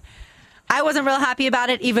leave. I wasn't real happy about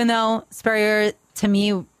it, even though Spurrier, to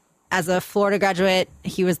me, as a Florida graduate,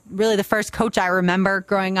 he was really the first coach I remember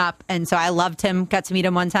growing up. And so I loved him, got to meet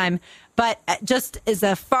him one time. But just as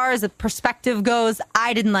far as the perspective goes,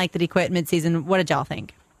 I didn't like that he quit midseason. What did y'all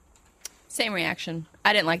think? Same reaction.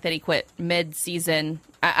 I didn't like that he quit mid-season.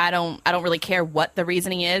 I don't really care what the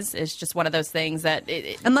reasoning is. It's just one of those things that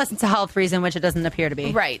unless it's a health reason, which it doesn't appear to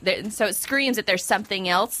be. Right. So it screams that there's something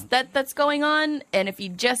else that's going on. And if you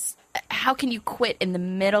just, how can you quit in the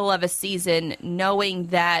middle of a season knowing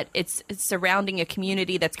that it's surrounding a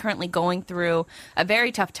community that's currently going through a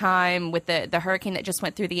very tough time with the hurricane that just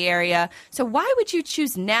went through the area? So why would you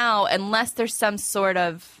choose now unless there's some sort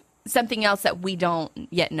of something else that we don't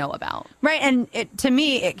yet know about? Right. And to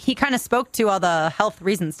me, he kind of spoke to all the health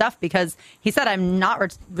reason stuff, because he said, I'm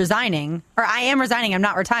not resigning, or I am resigning. I'm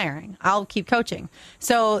not retiring. I'll keep coaching.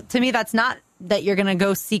 So to me, that's not that you're going to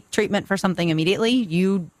go seek treatment for something immediately.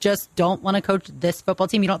 You just don't want to coach this football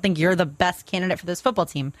team. You don't think you're the best candidate for this football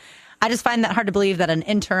team. I just find that hard to believe that an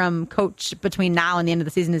interim coach between now and the end of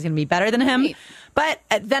the season is going to be better than him. Right. But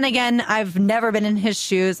then again, I've never been in his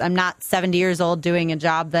shoes. I'm not 70 years old doing a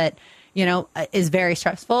job that, is very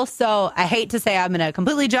stressful. So I hate to say I'm going to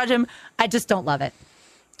completely judge him. I just don't love it.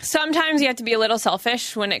 Sometimes you have to be a little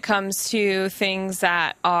selfish when it comes to things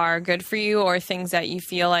that are good for you or things that you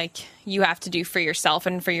feel like you have to do for yourself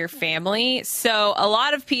and for your family. So a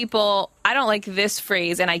lot of people, I don't like this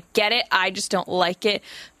phrase, and I get it. I just don't like it.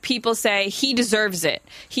 People say he deserves it.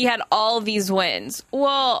 He had all these wins.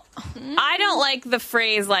 Well, I don't like the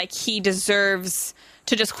phrase like he deserves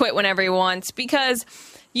to just quit whenever he wants, because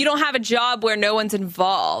you don't have a job where no one's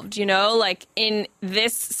involved, like in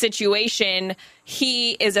this situation,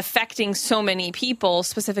 he is affecting so many people,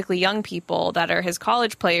 specifically young people that are his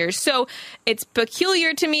college players. So it's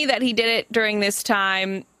peculiar to me that he did it during this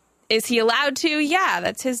time. Is he allowed to? Yeah,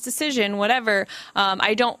 that's his decision, whatever.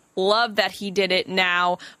 I don't love that he did it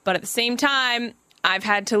now, but at the same time, I've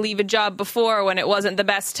had to leave a job before when it wasn't the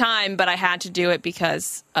best time, but I had to do it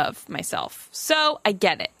because of myself. So I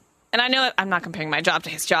get it. And I know that I'm not comparing my job to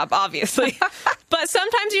his job, obviously. But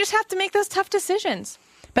sometimes you just have to make those tough decisions.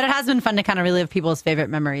 But it has been fun to kind of relive people's favorite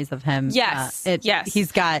memories of him. Yes. Yes.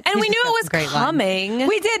 He's got... And we knew it was coming.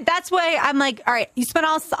 We did. That's why I'm like, all right, you spent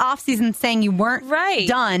all off season saying you weren't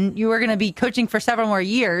done. You were going to be coaching for several more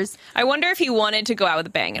years. I wonder if he wanted to go out with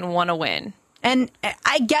a bang and want to win. And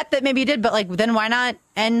I get that maybe you did, but then why not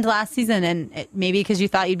end last season? And maybe because you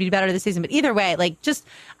thought you'd be better this season. But either way,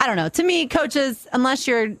 I don't know. To me, coaches, unless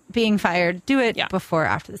you're being fired, do it before or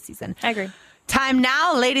after the season. I agree. Time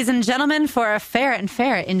now, ladies and gentlemen, for a Farrah and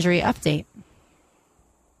Farrah injury update.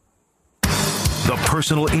 The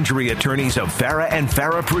personal injury attorneys of Farrah and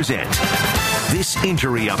Farrah present this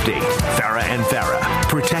injury update. Farrah and Farrah,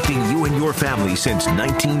 protecting you and your family since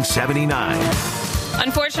 1979.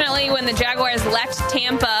 Unfortunately, when the Jaguars left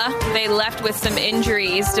Tampa, they left with some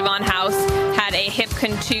injuries. Devon House had a hip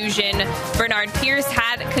contusion. Bernard Pierce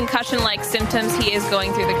had concussion-like symptoms. He is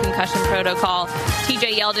going through the concussion protocol.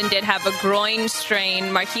 TJ Yeldon did have a groin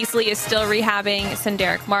strain. Marquise Lee is still rehabbing.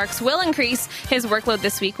 Senderick Marks will increase his workload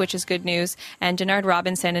this week, which is good news. And Denard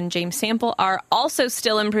Robinson and James Sample are also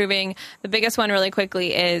still improving. The biggest one really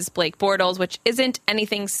quickly is Blake Bortles, which isn't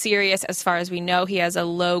anything serious as far as we know. He has a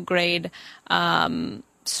low-grade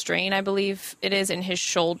strain, I believe it is, in his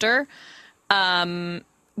shoulder.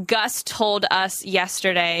 Gus told us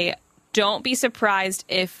yesterday, don't be surprised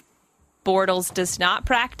if Bortles does not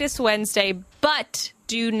practice Wednesday, but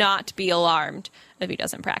do not be alarmed if he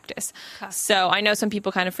doesn't practice. Okay. So I know some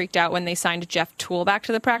people kind of freaked out when they signed Jeff Toole back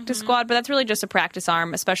to the practice squad, but that's really just a practice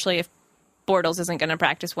arm, especially if Bortles isn't going to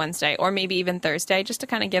practice Wednesday or maybe even Thursday, just to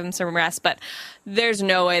kind of give him some rest. But there's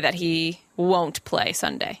no way that he won't play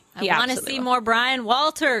Sunday. I want to see more Brian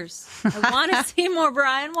Walters. I want to see more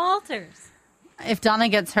Brian Walters. If Donna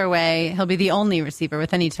gets her way, he'll be the only receiver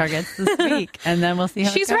with any targets this week, and then we'll see how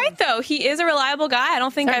She's it goes. right, though. He is a reliable guy. I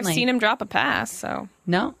don't think I've seen him drop a pass. So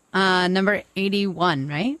No. Number 81,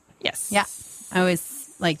 right? Yes. Yeah. I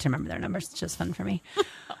always like to remember their numbers. It's just fun for me.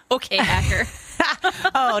 Okay, hacker.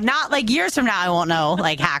 Oh, not like years from now I won't know,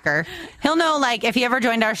 like hacker. He'll know, like, if he ever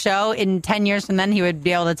joined our show in 10 years from then, he would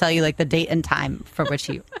be able to tell you, like, the date and time for which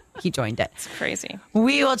he joined it. It's crazy.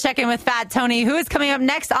 We will check in with Fat Tony, who is coming up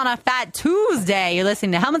next on a Fat Tuesday. You're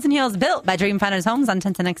listening to Helmets and Heels, built by Dreamfinders Homes on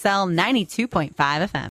 1010XL 92.5 FM.